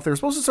season off. They were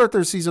supposed to start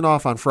their season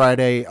off on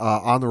Friday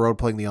on the road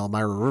playing the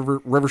Elmira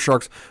River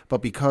Sharks,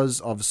 but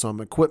because of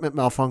some equipment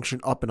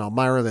malfunction up in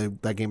Elmira,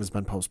 that game has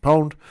been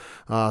postponed.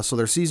 So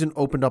their season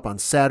opened up on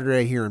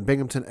Saturday here in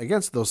Binghamton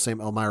against those same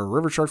Elmira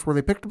River Sharks, where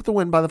they picked up the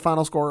win by the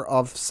final score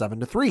of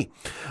 7-3.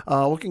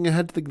 Looking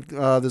ahead to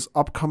this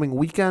upcoming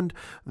weekend,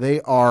 they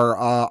are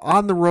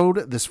on the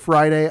road this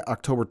Friday,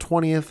 October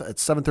 20th at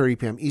 7:30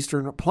 p.m.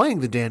 Eastern,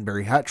 playing the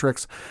Danbury Hat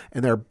Tricks,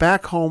 and they're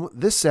back home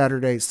this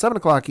Saturday, 7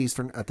 o'clock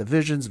Eastern, at the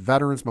Visions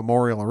Veterans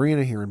Memorial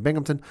Arena here in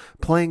Binghamton,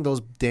 playing those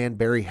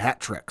Danbury Hat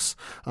Tricks.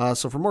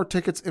 So for more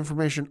tickets,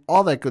 information,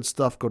 all that good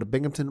stuff, go to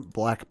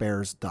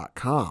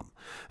binghamtonblackbears.com.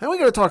 And we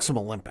got to talk some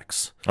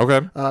Olympics.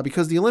 Okay.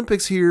 Because the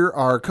Olympics here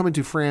are coming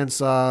to France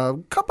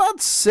about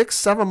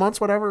 6-7 months,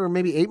 whatever, or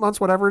maybe 8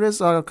 months, whatever it is,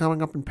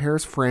 coming up in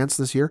Paris, France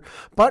this year.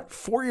 But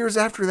 4 years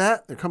after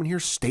that, they're coming here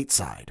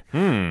stateside.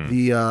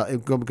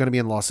 It's going to be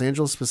in Los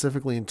Angeles,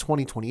 specifically in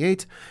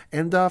 2028.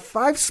 And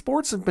 5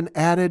 sports have been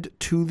added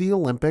to the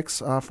Olympics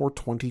for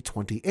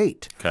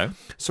 2028. Okay.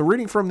 So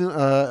reading from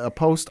a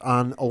post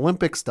on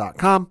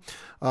Olympics.com,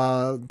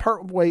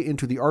 part way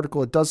into the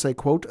article, it does say,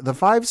 quote, "The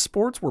 5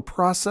 sports were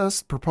proposed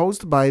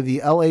by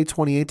the LA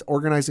 28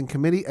 organizing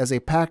committee as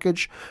a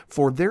package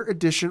for their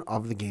edition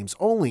of the games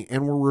only,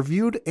 and were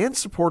reviewed and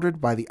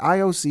supported by the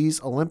IOC's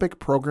Olympic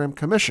Program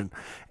Commission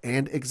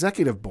and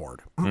Executive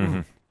Board."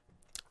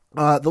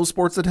 Those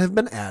sports that have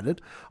been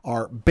added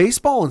are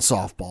baseball and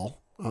softball.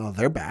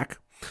 They're back.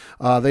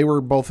 They were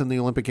both in the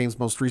Olympic Games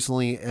most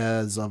recently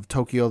as of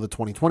Tokyo, the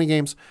 2020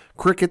 Games.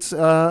 Cricket's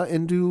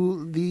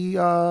into the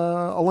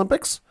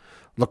Olympics.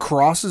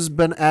 Lacrosse has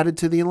been added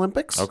to the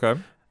Olympics. Okay.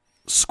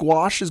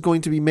 Squash is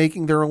going to be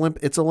making their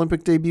its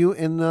Olympic debut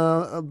in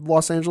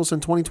Los Angeles in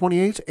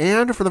 2028.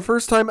 And for the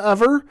first time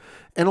ever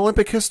in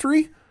Olympic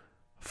history,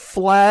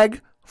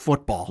 flag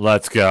football.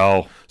 Let's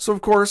go. So,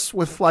 of course,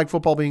 with flag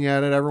football being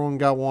added, everyone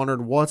got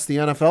wondered, what's the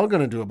NFL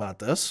going to do about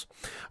this?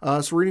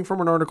 So reading from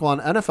an article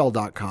on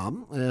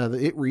NFL.com,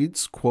 it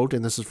reads, quote,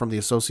 and this is from the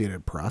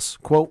Associated Press,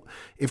 quote,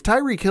 "If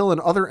Tyreek Hill and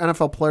other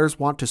NFL players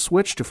want to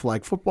switch to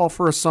flag football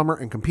for a summer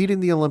and compete in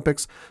the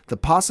Olympics, the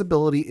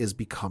possibility is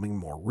becoming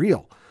more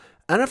real."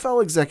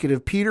 NFL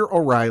executive Peter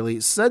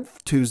O'Reilly said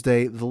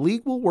Tuesday the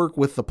league will work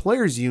with the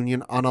Players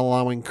Union on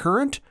allowing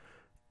current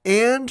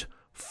and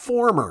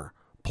former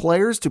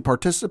players to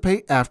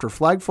participate after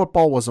flag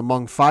football was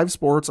among 5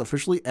 sports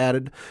officially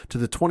added to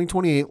the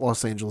 2028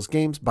 Los Angeles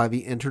Games by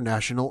the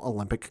International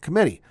Olympic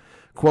Committee.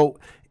 Quote,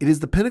 "It is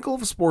the pinnacle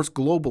of sports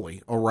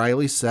globally,"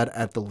 O'Reilly said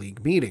at the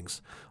league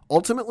meetings.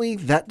 "Ultimately,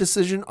 that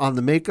decision on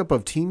the makeup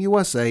of Team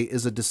USA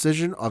is a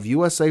decision of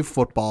USA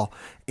Football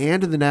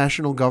and the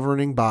national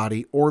governing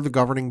body or the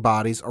governing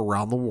bodies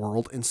around the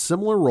world in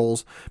similar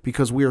roles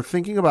because we are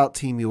thinking about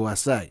Team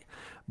USA.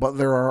 But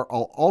there are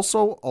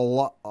also a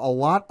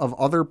lot of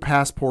other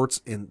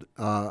passports in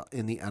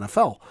the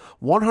NFL.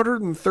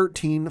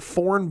 113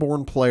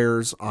 foreign-born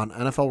players on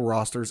NFL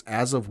rosters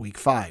as of Week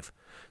 5.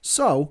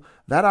 So,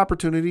 that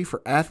opportunity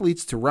for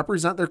athletes to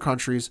represent their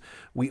countries,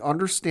 we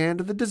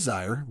understand the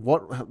desire,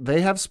 what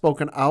they have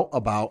spoken out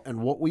about,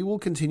 and what we will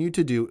continue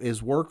to do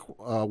is work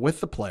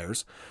with the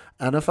players,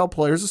 NFL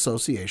Players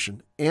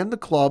Association, and the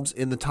clubs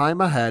in the time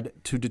ahead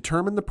to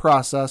determine the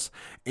process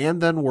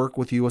and then work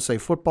with USA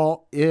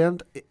Football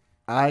and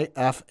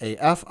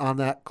IFAF on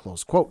that,"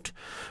 close quote.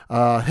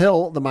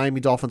 Hill, the Miami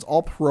Dolphins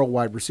all-pro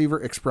wide receiver,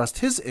 expressed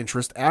his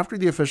interest after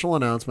the official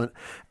announcement,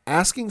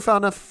 asking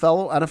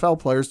fellow NFL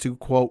players to,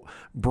 quote,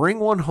 "bring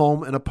one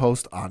home" in a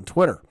post on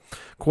Twitter.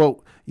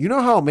 Quote, "You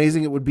know how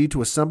amazing it would be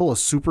to assemble a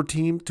super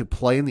team to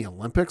play in the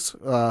Olympics?"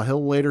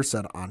 Hill later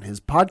said on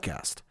his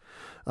podcast.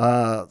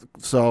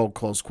 So,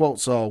 close quote.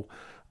 So,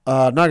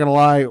 not going to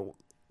lie,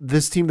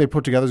 this team they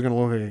put together is going to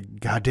look like a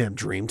goddamn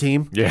dream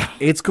team. Yeah.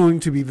 It's going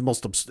to be the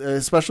most,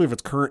 especially if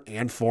it's current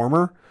and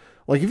former.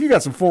 Like, if you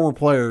got some former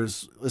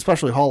players,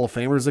 especially Hall of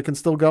Famers that can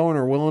still go and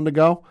are willing to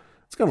go,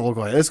 It's gonna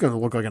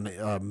look like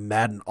a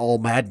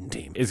Madden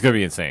team. It's going to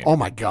be insane. Oh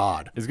my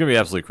god, It's going to be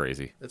absolutely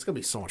crazy. it's gonna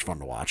be so much fun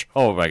to watch.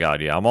 Oh my God,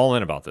 yeah, I'm all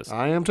in about this.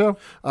 I am too.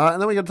 And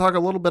then we got to talk a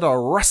little bit of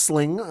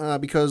wrestling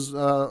because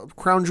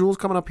Crown Jewel's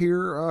coming up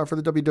here for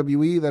the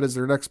WWE. That is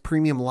their next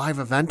premium live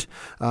event,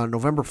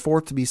 November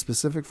 4th to be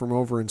specific, from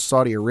over in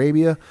Saudi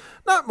Arabia.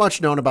 Not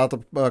much known about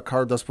the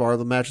card thus far.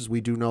 The matches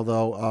we do know,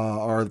 though,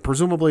 are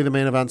presumably the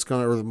main event's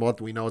going to, or what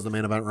we know is the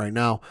main event right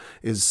now,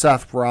 is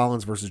Seth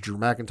Rollins versus Drew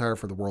McIntyre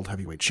for the World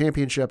Heavyweight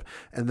Championship.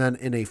 And then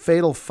in a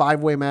fatal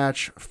 5-way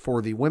match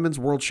for the Women's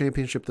World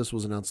Championship, this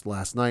was announced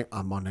last night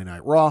on Monday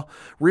Night Raw,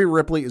 Rhea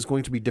Ripley is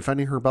going to be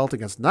defending her belt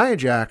against Nia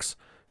Jax,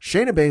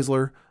 Shayna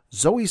Baszler,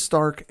 Zoe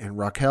Stark, and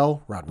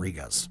Raquel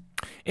Rodriguez.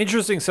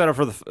 Interesting setup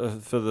for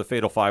the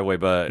Fatal 5-Way,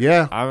 but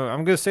Yeah.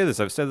 I'm going to say this.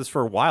 I've said this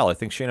for a while. I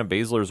think Shayna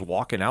Baszler is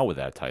walking out with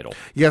that title.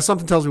 Yeah,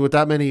 something tells me with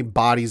that many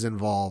bodies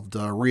involved,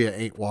 Rhea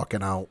ain't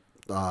walking out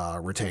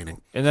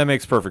retaining. And that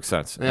makes perfect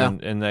sense. Yeah.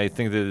 And I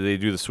think that they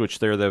do the switch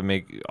there that would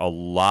make a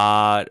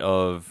lot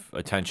of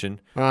attention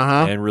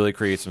Uh-huh. and really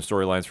create some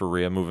storylines for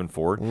Rhea moving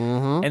forward.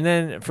 Mm-hmm. And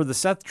then for the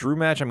Seth Drew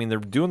match, I mean, they're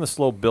doing the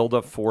slow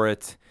build-up for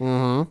it.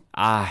 Mm-hmm.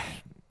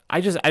 I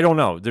don't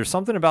know. There's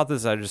something about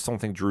this I just don't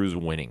think Drew's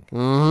winning,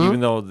 even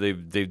though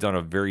they've done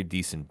a very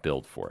decent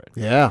build for it.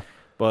 Yeah.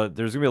 But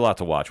there's going to be a lot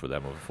to watch with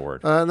that moving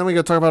forward. And then we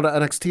got to talk about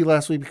NXT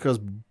last week because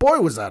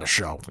boy was that a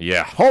show.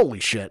 Yeah. Holy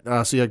shit.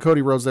 So you had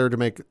Cody Rhodes there to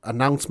make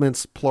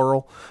announcements,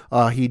 plural.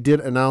 He did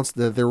announce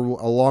that there,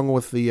 along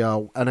with the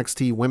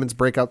NXT Women's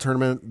Breakout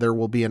Tournament, there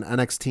will be an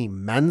NXT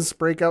Men's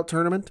Breakout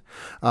Tournament.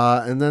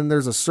 And then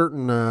there's a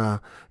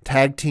certain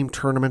tag team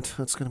tournament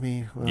that's going to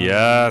be...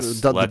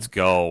 Yes, let's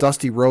go.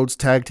 Dusty Rhodes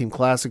Tag Team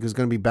Classic is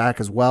going to be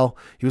back as well.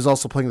 He was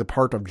also playing the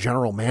part of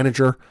general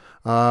manager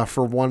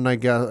for one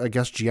night, I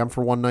guess GM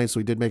for one night. So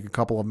he did make a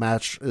couple of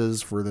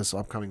matches for this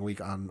upcoming week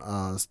on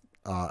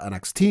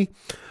NXT.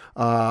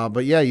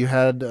 But yeah, you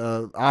had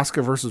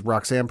Asuka versus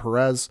Roxanne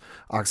Perez.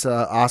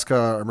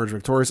 Asuka emerged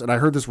victorious. And I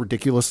heard this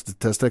ridiculous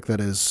statistic that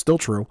is still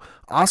true.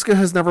 Asuka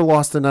has never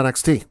lost in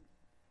NXT.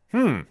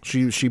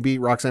 She beat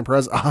Roxanne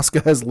Perez.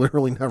 Asuka has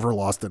literally never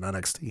lost in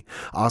NXT.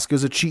 Asuka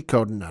is a cheat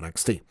code in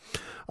NXT.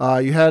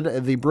 You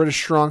had the British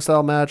Strong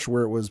Style match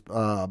where it was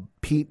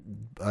Pete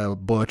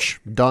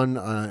Butch, Dunn,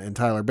 and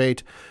Tyler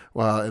Bate.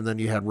 And then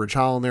you had Ridge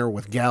Holland there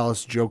with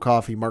Gallus, Joe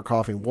Coffey, Mark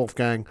Coffey, and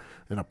Wolfgang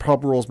in a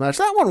pub rules match.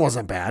 That one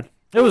wasn't bad.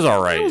 It was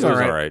all right. It was all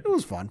right. It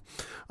was fun.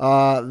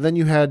 Then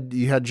you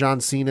had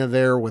John Cena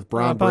there with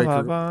Braun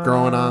Breaker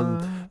growing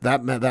on.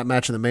 That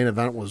match in the main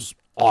event was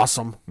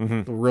awesome.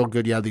 Real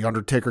good. You had the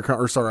Undertaker.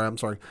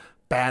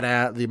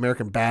 Badass. The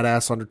American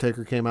Badass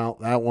Undertaker came out.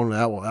 That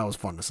was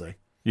fun to see.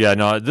 Yeah,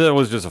 no, that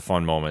was just a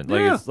fun moment.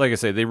 Yeah. Like I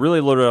say, they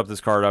really loaded up this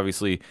card,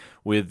 obviously,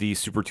 with the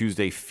Super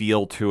Tuesday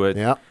feel to it.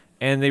 Yeah.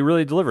 And they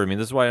really delivered. I mean,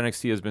 this is why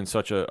NXT has been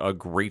such a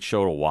great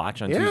show to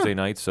watch on Tuesday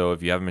nights. So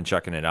if you haven't been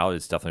checking it out,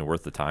 it's definitely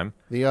worth the time.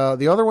 The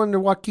other one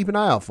to keep an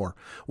eye out for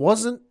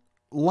wasn't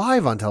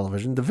live on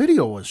television. The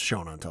video was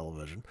shown on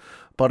television,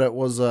 but it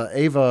was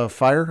Ava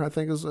Fire, I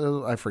think is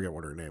I forget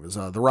what her name is.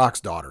 The Rock's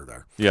daughter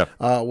there. Yeah.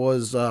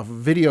 Was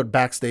videoed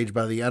backstage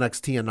by the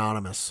NXT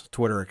Anonymous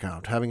Twitter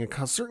account, having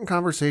a certain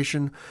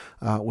conversation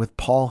with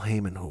Paul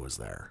Heyman, who was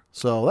there.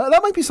 So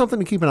that might be something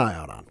to keep an eye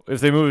out on.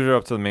 If they moved it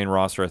up to the main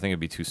roster, I think it'd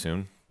be too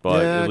soon.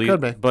 But Yeah, at it least,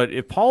 could be. But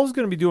if Paul's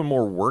going to be doing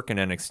more work in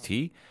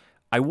NXT,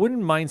 I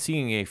wouldn't mind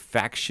seeing a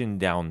faction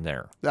down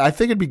there. I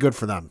think it'd be good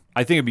for them.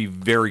 I think it'd be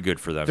very good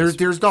for them.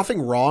 There's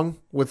nothing wrong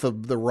with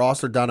the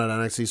roster done at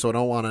NXT, so I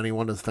don't want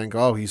anyone to think,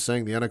 oh, he's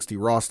saying the NXT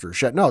roster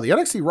shit. No, the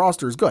NXT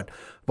roster is good.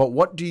 But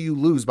what do you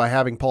lose by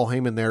having Paul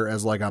Heyman there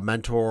as like a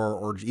mentor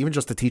or even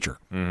just a teacher?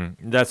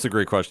 That's a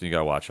great question you got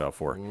to watch out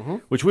for,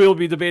 which we will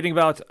be debating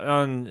about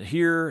on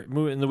here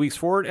in the weeks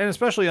forward, and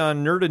especially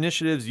on Nerd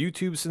Initiative's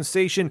YouTube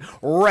sensation,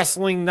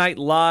 Wrestling Night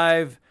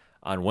Live,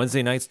 on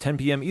Wednesday nights, 10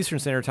 p.m. Eastern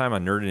Standard Time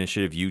on Nerd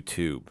Initiative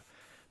YouTube.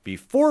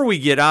 Before we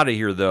get out of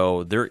here,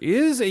 though, there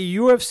is a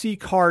UFC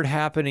card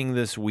happening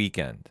this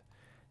weekend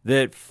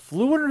that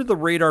flew under the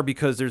radar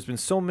because there's been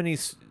so many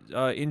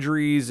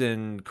injuries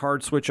and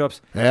card switch-ups.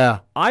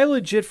 Yeah. I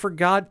legit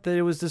forgot that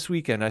it was this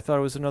weekend. I thought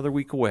it was another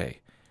week away.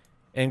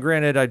 And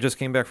granted, I just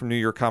came back from New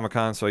York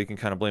Comic-Con, so you can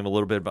kind of blame a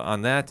little bit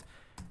on that.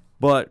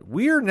 But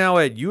we are now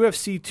at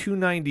UFC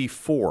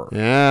 294.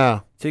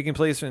 Yeah. Taking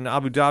place in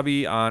Abu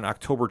Dhabi on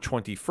October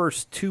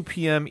 21st, 2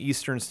 p.m.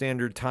 Eastern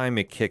Standard Time.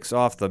 It kicks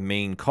off the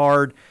main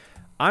card.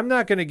 I'm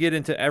not going to get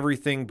into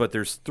everything, but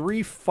there's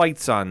 3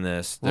 fights on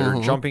this that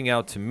are jumping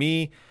out to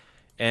me.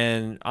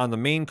 And on the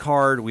main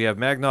card, we have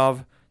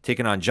Magnov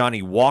taking on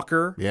Johnny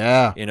Walker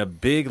in a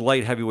big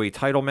light heavyweight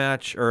title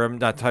match, or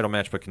not title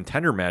match, but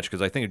contender match,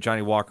 because I think if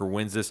Johnny Walker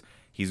wins this,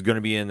 he's going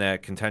to be in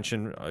that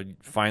contention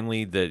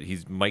finally that he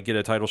might get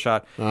a title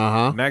shot.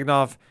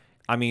 Magnov,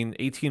 I mean,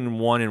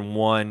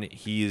 18-1-1.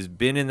 He has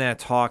been in that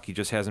talk. He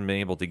just hasn't been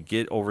able to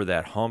get over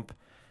that hump.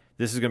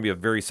 This is going to be a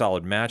very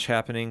solid match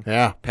happening.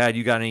 Yeah. Pat,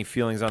 you going to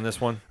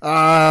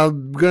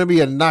be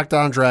a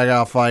knockdown,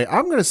 drag-out fight.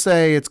 I'm going to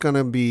say it's going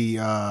to be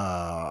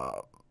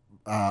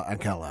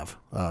Ankalaev.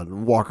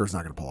 Walker's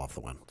not going to pull off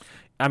the win.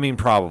 I mean,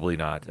 probably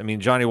not. I mean,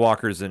 Johnny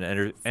Walker's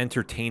an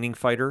entertaining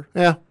fighter.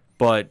 Yeah.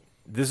 But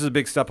this is a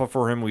big step up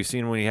for him. We've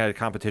seen when he had a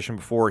competition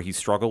before, he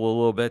struggled a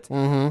little bit.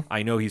 Mm-hmm.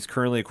 I know he's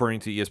currently,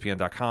 according to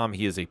ESPN.com,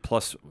 he is a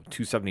plus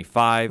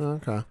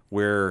 275,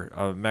 where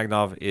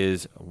Magnov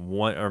is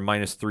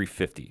minus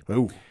 350.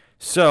 Ooh.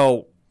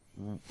 So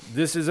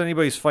this is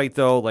anybody's fight,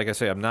 though. Like I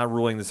say, I'm not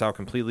ruling this out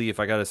completely. If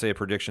I got to say a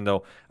prediction,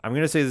 though, I'm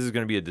going to say this is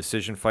going to be a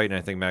decision fight, and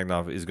I think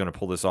Magnov is going to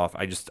pull this off.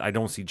 I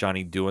don't see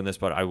Johnny doing this,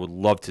 but I would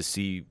love to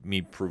see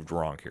me proved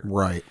wrong here.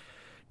 Right.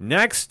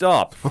 Next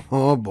up.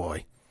 Oh,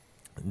 boy.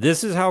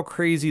 This is how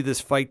crazy this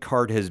fight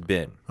card has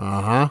been.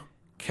 Uh-huh.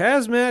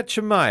 Kazmat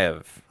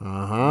Chimaev,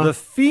 the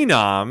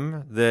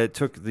phenom that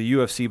took the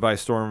UFC by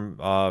storm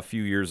a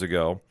few years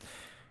ago,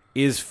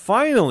 is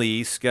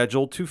finally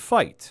scheduled to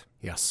fight.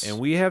 Yes. And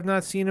we have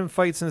not seen him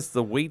fight since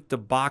the weight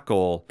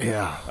debacle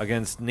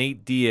against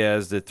Nate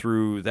Diaz that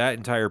threw that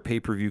entire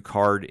pay-per-view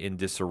card in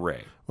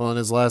disarray. Well, in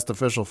his last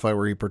official fight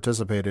where he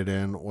participated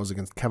in was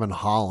against Kevin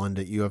Holland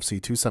at UFC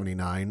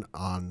 279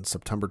 on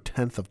September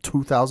 10th of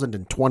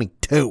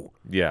 2022.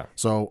 Yeah.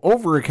 So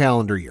over a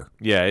calendar year.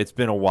 Yeah, it's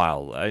been a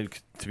while.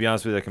 To be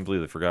honest with you, I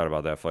completely forgot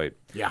about that fight.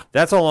 Yeah.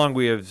 That's how long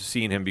we have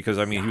seen him because,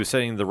 I mean, he was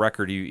setting the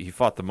record. He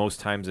fought the most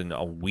times in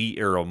a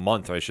week or a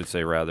month, I should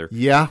say, rather.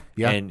 Yeah.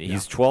 And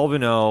he's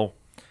 12-0.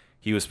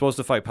 He was supposed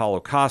to fight Paulo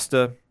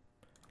Costa.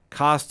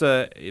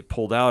 It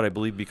pulled out, I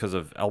believe, because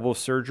of elbow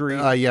surgery.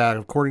 Yeah,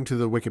 according to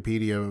the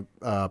Wikipedia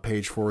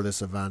page for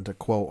this event, a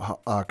quote,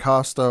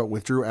 Costa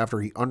withdrew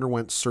after he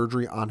underwent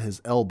surgery on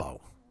his elbow.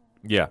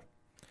 Yeah.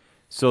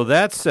 So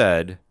that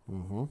said,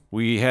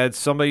 we had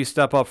somebody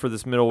step up for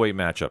this middleweight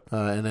matchup.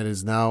 And it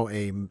is now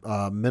a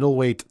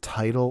middleweight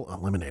title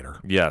eliminator.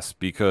 Yes,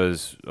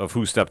 because of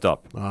who stepped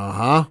up.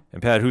 Uh-huh.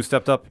 And Pat, who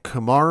stepped up?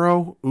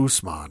 Kamaru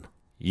Usman.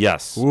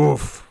 Yes.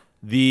 Oof.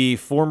 The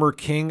former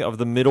king of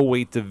the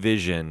middleweight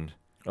division.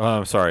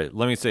 I'm sorry,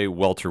 let me say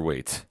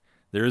welterweight.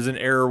 There is an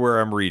error where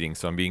I'm reading,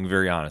 so I'm being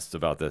very honest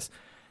about this.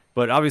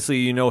 But obviously,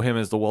 you know him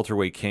as the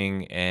welterweight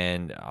king,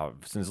 and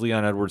since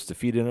Leon Edwards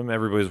defeated him,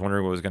 everybody's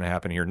wondering what was going to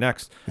happen here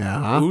next.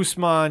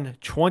 Usman,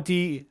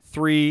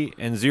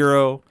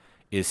 23-0,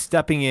 is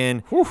stepping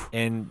in,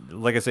 and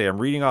like I say, I'm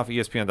reading off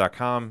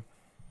ESPN.com.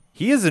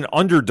 He is an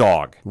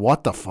underdog.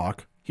 What the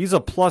fuck? He's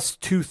a plus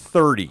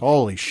 230.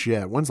 Holy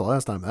shit. When's the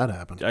last time that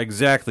happened?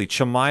 Exactly.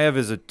 Chimaev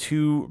is a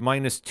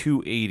minus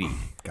 280.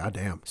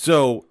 Goddamn.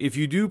 So if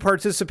you do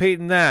participate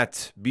in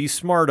that, be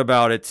smart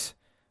about it,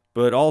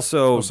 but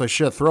also I'll say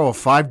shit, throw a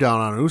 5 down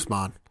on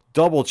Usman.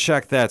 double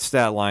check that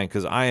stat line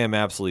because I am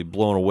absolutely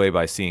blown away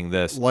by seeing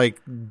this.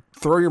 Like,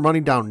 throw your money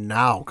down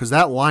now because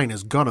that line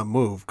is going to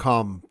move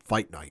come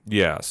fight night.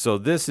 Yeah, so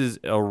this is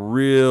a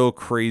real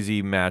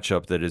crazy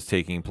matchup that is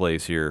taking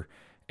place here.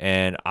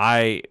 And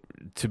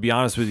to be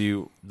honest with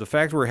you, the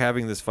fact we're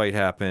having this fight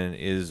happen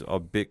is a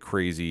bit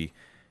crazy.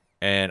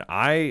 And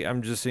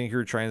I'm just sitting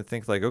here trying to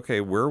think, like, okay,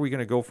 where are we going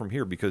to go from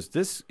here? Because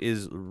this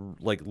is,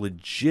 like,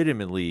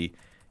 legitimately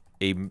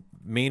a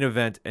main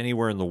event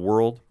anywhere in the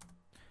world.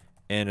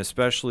 And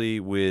especially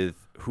with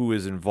who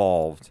is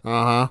involved.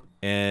 Uh-huh.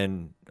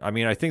 And, I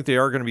mean, I think they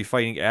are going to be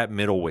fighting at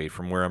middleweight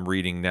from where I'm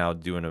reading now,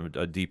 doing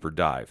a deeper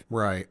dive.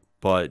 Right.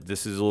 But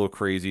this is a little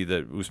crazy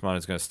that Usman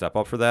is going to step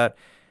up for that.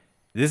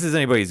 This is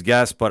anybody's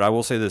guess, but I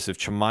will say this. If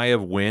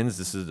Chimaev wins,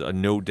 this is a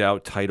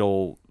no-doubt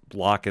title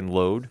lock and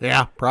load.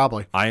 Yeah,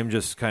 probably. I am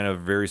just kind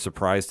of very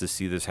surprised to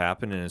see this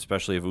happen, and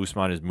especially if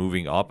Usman is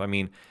moving up. I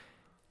mean,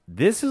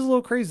 this is a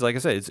little crazy. Like I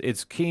said,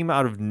 it's came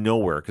out of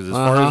nowhere because as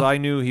far as I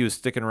knew, he was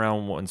sticking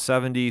around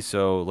 170.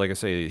 So, like I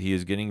say, he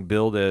is getting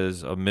billed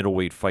as a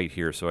middleweight fight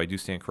here. So I do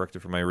stand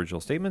corrected for my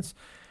original statements.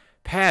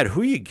 Pat,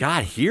 who you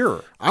got here?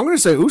 I'm going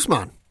to say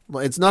Usman.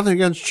 It's nothing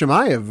against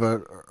Chimaev,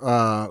 but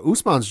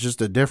Usman's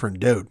just a different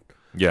dude.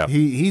 Yeah.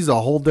 He's a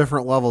whole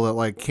different level that,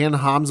 like, can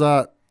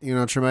Hamza,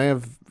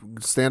 Chimaev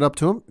stand up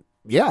to him?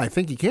 Yeah, I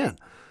think he can.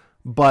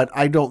 But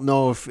I don't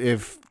know if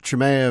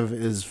Chimaev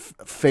is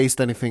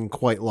faced anything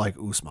quite like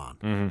Usman.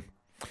 Mm-hmm.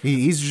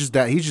 He's just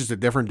a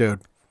different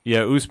dude.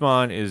 Yeah,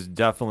 Usman is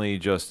definitely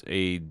just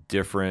a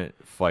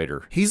different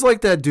fighter. He's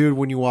like that dude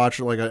when you watch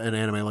like an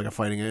anime, like a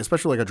fighting,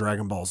 especially like a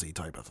Dragon Ball Z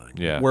type of thing.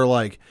 Yeah. Where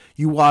like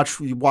you watch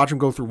him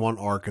go through one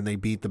arc and they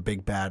beat the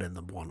big bad in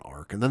the one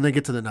arc, and then they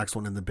get to the next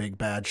one and the next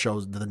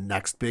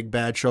big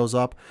bad shows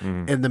up,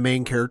 and the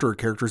main character or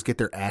characters get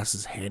their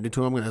asses handed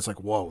to them, and it's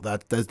like, whoa,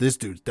 this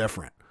dude's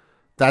different.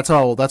 That's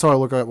how I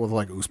look at it with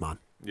like Usman.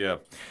 Yeah.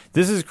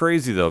 This is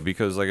crazy, though,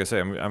 because, like I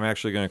say, I'm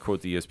actually going to quote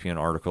the ESPN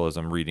article as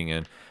I'm reading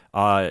in.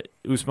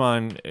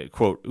 Usman,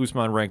 quote,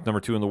 Usman ranked number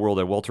 2 in the world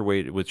at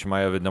welterweight with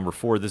Chimaev at number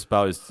 4. This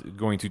bout is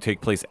going to take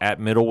place at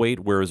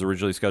middleweight, where it was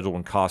originally scheduled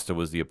when Costa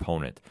was the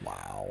opponent.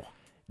 Wow.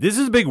 This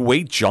is a big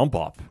weight jump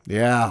up.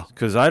 Yeah.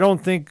 Because I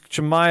don't think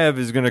Chimaev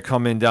is going to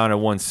come in down at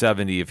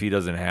 170 if he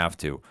doesn't have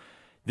to.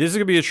 This is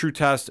going to be a true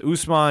test.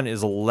 Usman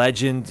is a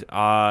legend,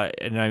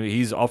 and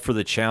he's up for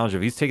the challenge.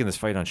 If he's taking this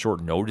fight on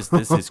short notice,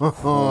 this is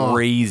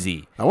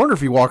crazy. I wonder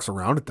if he walks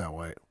around it that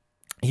way.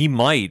 He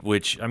might,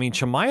 which, I mean,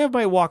 Chimaev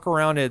might walk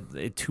around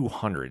at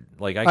 200.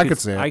 Like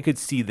I could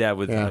see that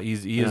with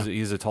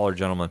he's a taller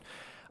gentleman.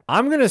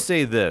 I'm going to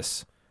say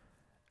this.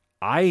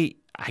 I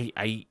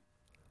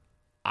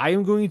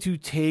am going to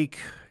take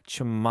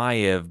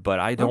Chimaev, but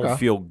I don't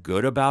feel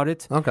good about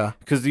it. Okay.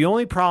 Because the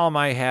only problem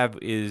I have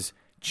is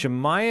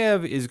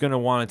Chimaev is going to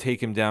want to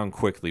take him down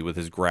quickly with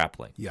his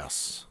grappling.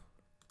 Yes.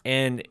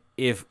 And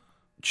if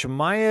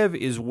Chimaev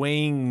is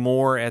weighing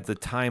more at the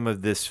time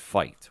of this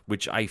fight,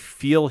 which I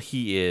feel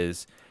he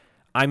is,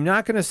 I'm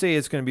not going to say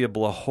it's going to be a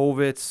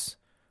Blachowicz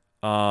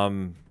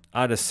Adesanya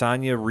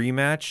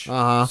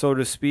rematch, so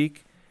to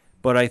speak.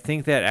 But I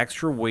think that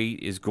extra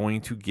weight is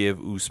going to give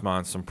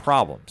Usman some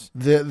problems.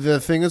 The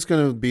thing that's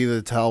going to be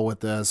the tell with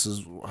this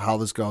is how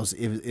this goes.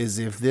 If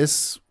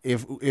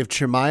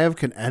Chimaev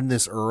can end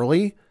this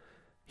early,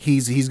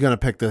 he's going to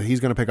pick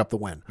up the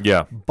win.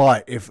 Yeah.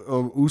 But if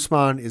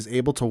Usman is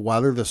able to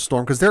weather the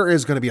storm, because there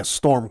is going to be a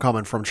storm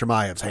coming from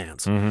Chimaev's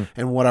hands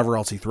and whatever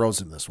else he throws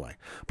him this way.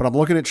 But I'm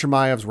looking at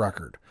Chimaev's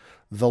record.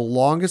 The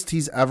longest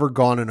he's ever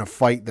gone in a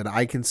fight that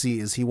I can see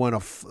is he went a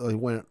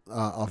full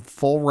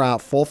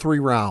 3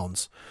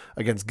 rounds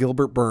against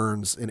Gilbert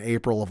Burns in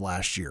April of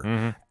last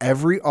year.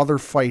 Every other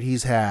fight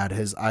he's had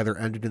has either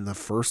ended in the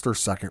first or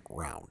second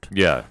round.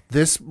 Yeah.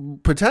 This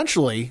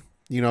potentially,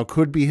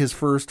 could be his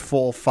first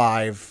full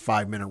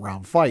 5-minute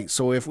round fight.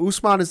 So if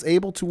Usman is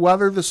able to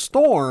weather the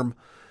storm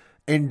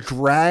and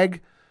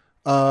drag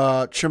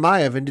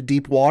Chimaev into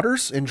deep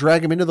waters and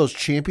drag him into those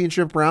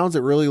championship rounds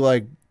that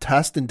really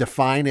test and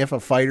define if a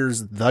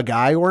fighter's the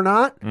guy or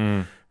not,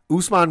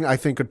 Usman, I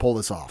think, could pull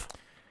this off.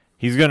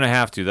 He's going to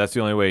have to. That's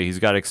the only way. He's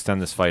got to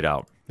extend this fight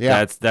out.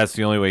 Yeah. That's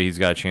the only way he's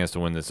got a chance to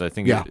win this. I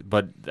think. Yeah.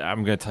 But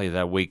I'm going to tell you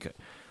that weight.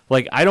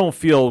 I don't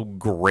feel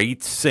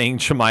great saying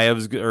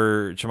Chimaev's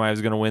going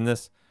to win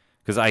this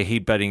because I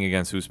hate betting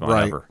against Usman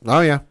ever. Oh,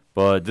 yeah.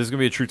 But this is going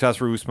to be a true test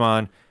for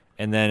Usman.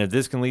 And then if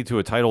this can lead to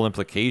a title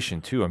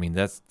implication too, I mean,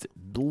 that's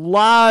a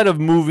lot of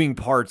moving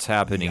parts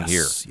happening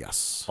here.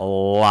 Yes. A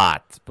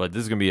lot. But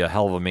this is going to be a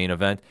hell of a main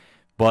event.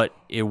 But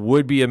it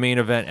would be a main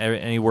event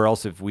anywhere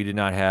else if we did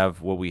not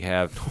have what we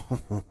have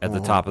at the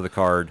top of the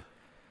card.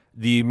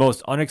 The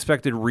most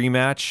unexpected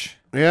rematch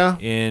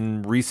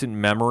in recent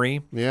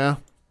memory. Yeah.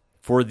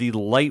 For the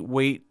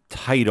lightweight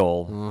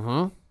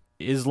title,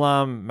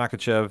 Islam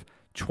Makhachev,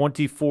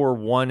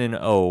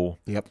 24-1-0.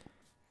 Yep.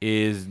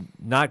 Is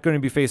not going to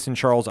be facing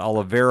Charles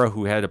Oliveira,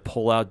 who had to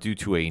pull out due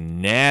to a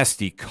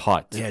nasty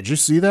cut. Yeah, did you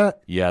see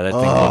that? Yeah, that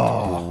thing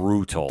looked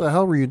brutal. What the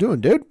hell were you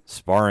doing, dude?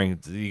 Sparring.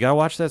 You got to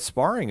watch that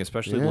sparring,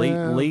 especially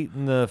late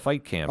in the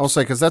fight camp. I'll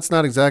say, because that's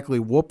not exactly,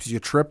 whoops, you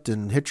tripped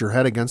and hit your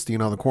head against the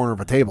corner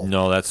of a table.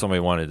 No, that's somebody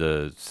wanted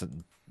to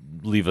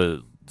leave a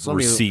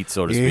receipt,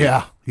 so to speak.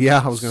 Yeah,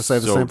 I was going to say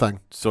the same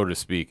thing. So to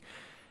speak.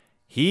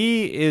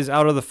 He is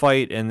out of the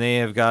fight, and they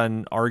have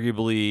gotten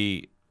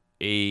arguably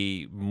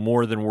a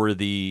more than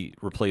worthy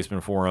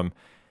replacement for him.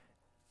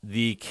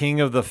 The king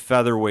of the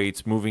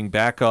featherweights moving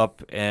back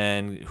up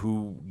and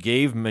who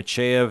gave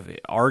Makhachev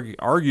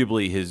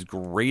arguably his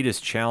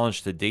greatest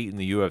challenge to date in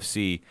the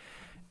UFC,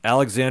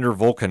 Alexander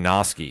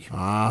Volkanovski.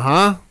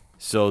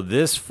 So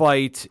this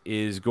fight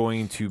is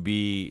going to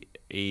be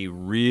a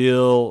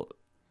real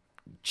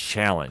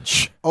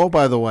challenge. Oh,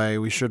 by the way,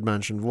 we should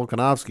mention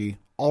Volkanovski,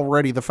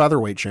 already the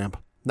featherweight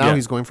champ. Now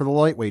he's going for the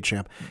lightweight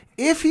champ.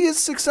 If he is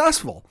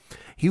successful,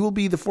 he will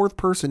be the 4th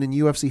person in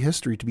UFC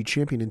history to be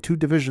champion in 2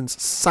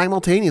 divisions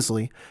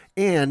simultaneously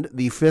and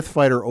the 5th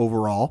fighter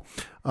overall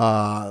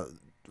after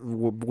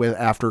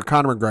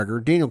Conor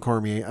McGregor, Daniel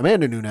Cormier,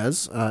 Amanda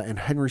Nunes, and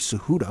Henry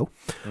Cejudo.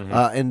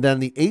 And then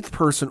the 8th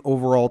person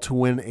overall to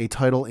win a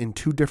title in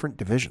 2 different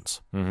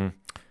divisions.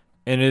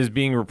 And it is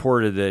being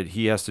reported that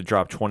he has to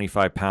drop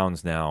 25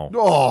 pounds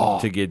now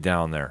to get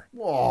down there.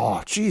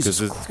 Oh, Jesus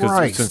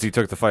Christ. Since he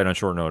took the fight on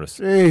short notice.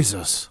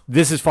 Jesus.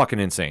 This is fucking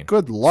insane.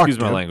 Good luck, Excuse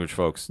my dude. language,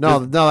 folks.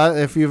 No,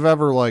 if you've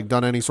ever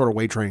done any sort of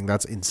weight training,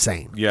 that's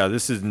insane. Yeah,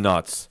 this is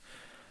nuts.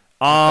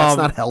 That's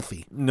not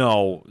healthy.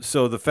 No.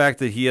 So the fact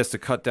that he has to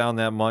cut down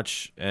that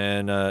much,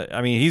 and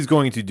he's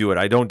going to do it.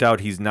 I don't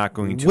doubt he's not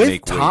going to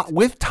make weight.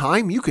 With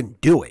time, you can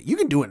do it. You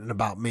can do it in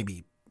about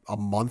maybe a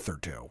month or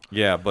 2.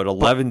 Yeah, but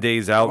 11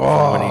 days out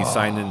from when he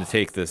signed in to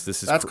take this is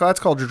that's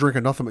called you're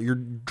drinking nothing, but you're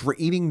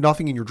eating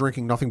nothing and you're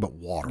drinking nothing but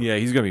water. Yeah,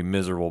 he's gonna be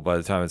miserable by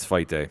the time it's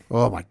fight day.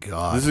 Oh my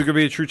God, this is gonna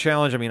be a true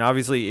challenge. I mean,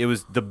 obviously it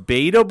was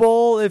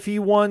debatable if he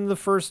won the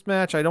first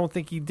match. I don't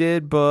think he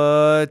did,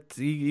 but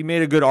he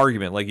made a good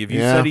argument. If you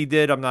said he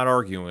did, I'm not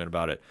arguing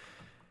about it.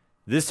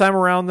 This time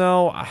around,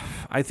 though,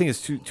 I think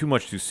it's too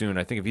much too soon.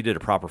 I think if he did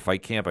a proper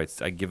fight camp,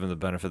 I'd give him the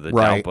benefit of the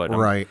doubt. But I'm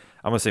going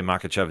to say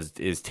Makhachev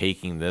is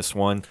taking this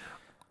one.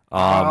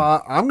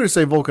 I'm going to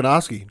say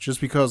Volkanovski,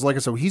 just because, like I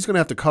said, he's going to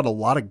have to cut a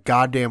lot of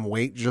goddamn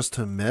weight just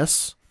to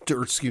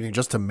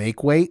just to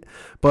make weight.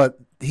 But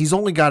he's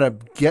only got to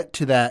get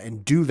to that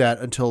and do that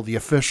until the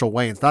official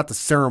weigh-ins, not the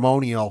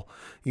ceremonial,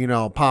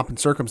 pomp and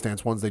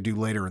circumstance ones they do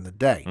later in the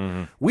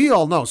day. We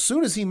all know, as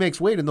soon as he makes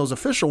weight in those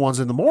official ones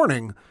in the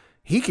morning,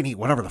 he can eat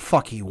whatever the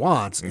fuck he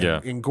wants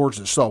and gorge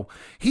this. So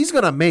he's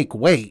going to make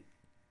weight,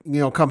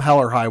 come hell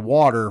or high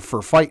water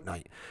for fight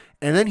night.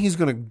 and then he's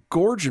going to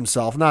gorge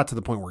himself, not to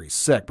the point where he's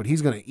sick, but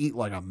he's going to eat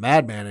like a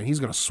madman, and he's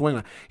going to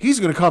swing. He's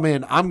going to come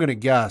in, I'm going to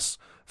guess,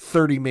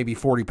 30, maybe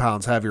 40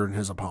 pounds heavier than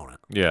his opponent.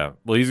 Yeah,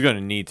 well, he's going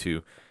to need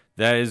to.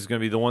 That is going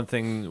to be the one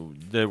thing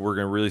that we're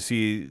going to really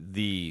see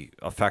the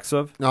effects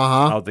of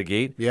out the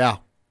gate. Yeah.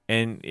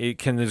 And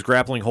can his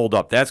grappling hold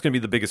up? That's going to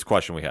be the biggest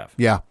question we have.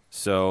 Yeah.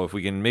 So if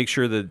we can make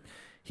sure that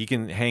he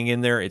can hang in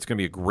there, it's going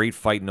to be a great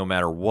fight no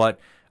matter what.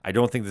 I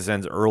don't think this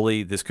ends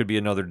early. This could be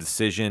another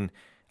decision.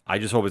 I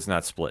just hope it's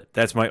not split.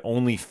 That's my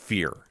only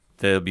fear,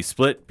 that it'll be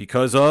split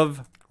because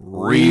of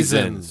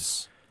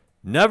reasons.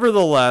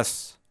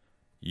 Nevertheless,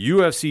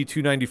 UFC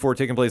 294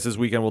 taking place this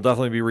weekend. We'll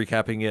definitely be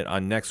recapping it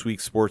on next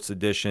week's Sports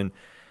Edition.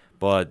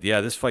 But,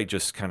 yeah, this fight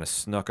just kind of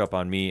snuck up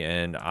on me,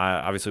 and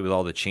obviously with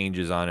all the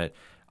changes on it,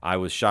 I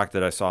was shocked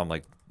that I saw him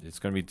like, it's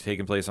going to be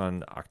taking place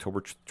on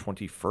October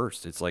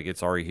 21st. It's like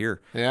it's already here.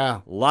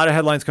 Yeah. A lot of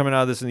headlines coming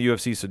out of this in the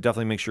UFC, so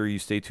definitely make sure you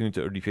stay tuned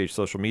to ODPH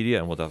social media,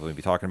 and we'll definitely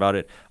be talking about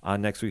it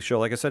on next week's show,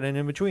 like I said, and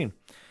in between.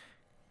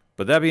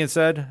 But that being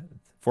said,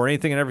 for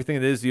anything and everything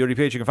that is the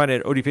ODPH, you can find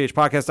it at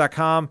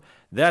odphpodcast.com.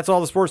 That's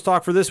all the sports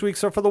talk for this week.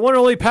 So for the one and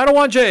only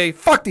Padawan J,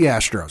 fuck the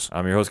Astros.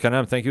 I'm your host, Ken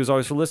M. Thank you as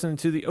always for listening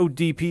to the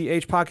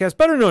ODPH podcast,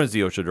 better known as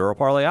the Oshaduro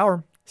Parlay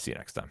Hour. See you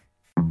next time.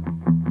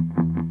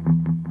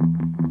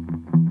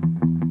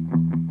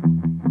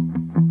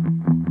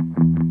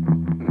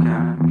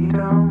 Gonna be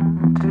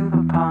down to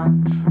the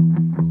punch.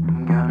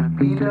 Gonna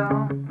be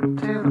down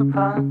to the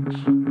punch.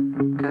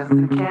 'Cause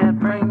they can't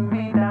bring me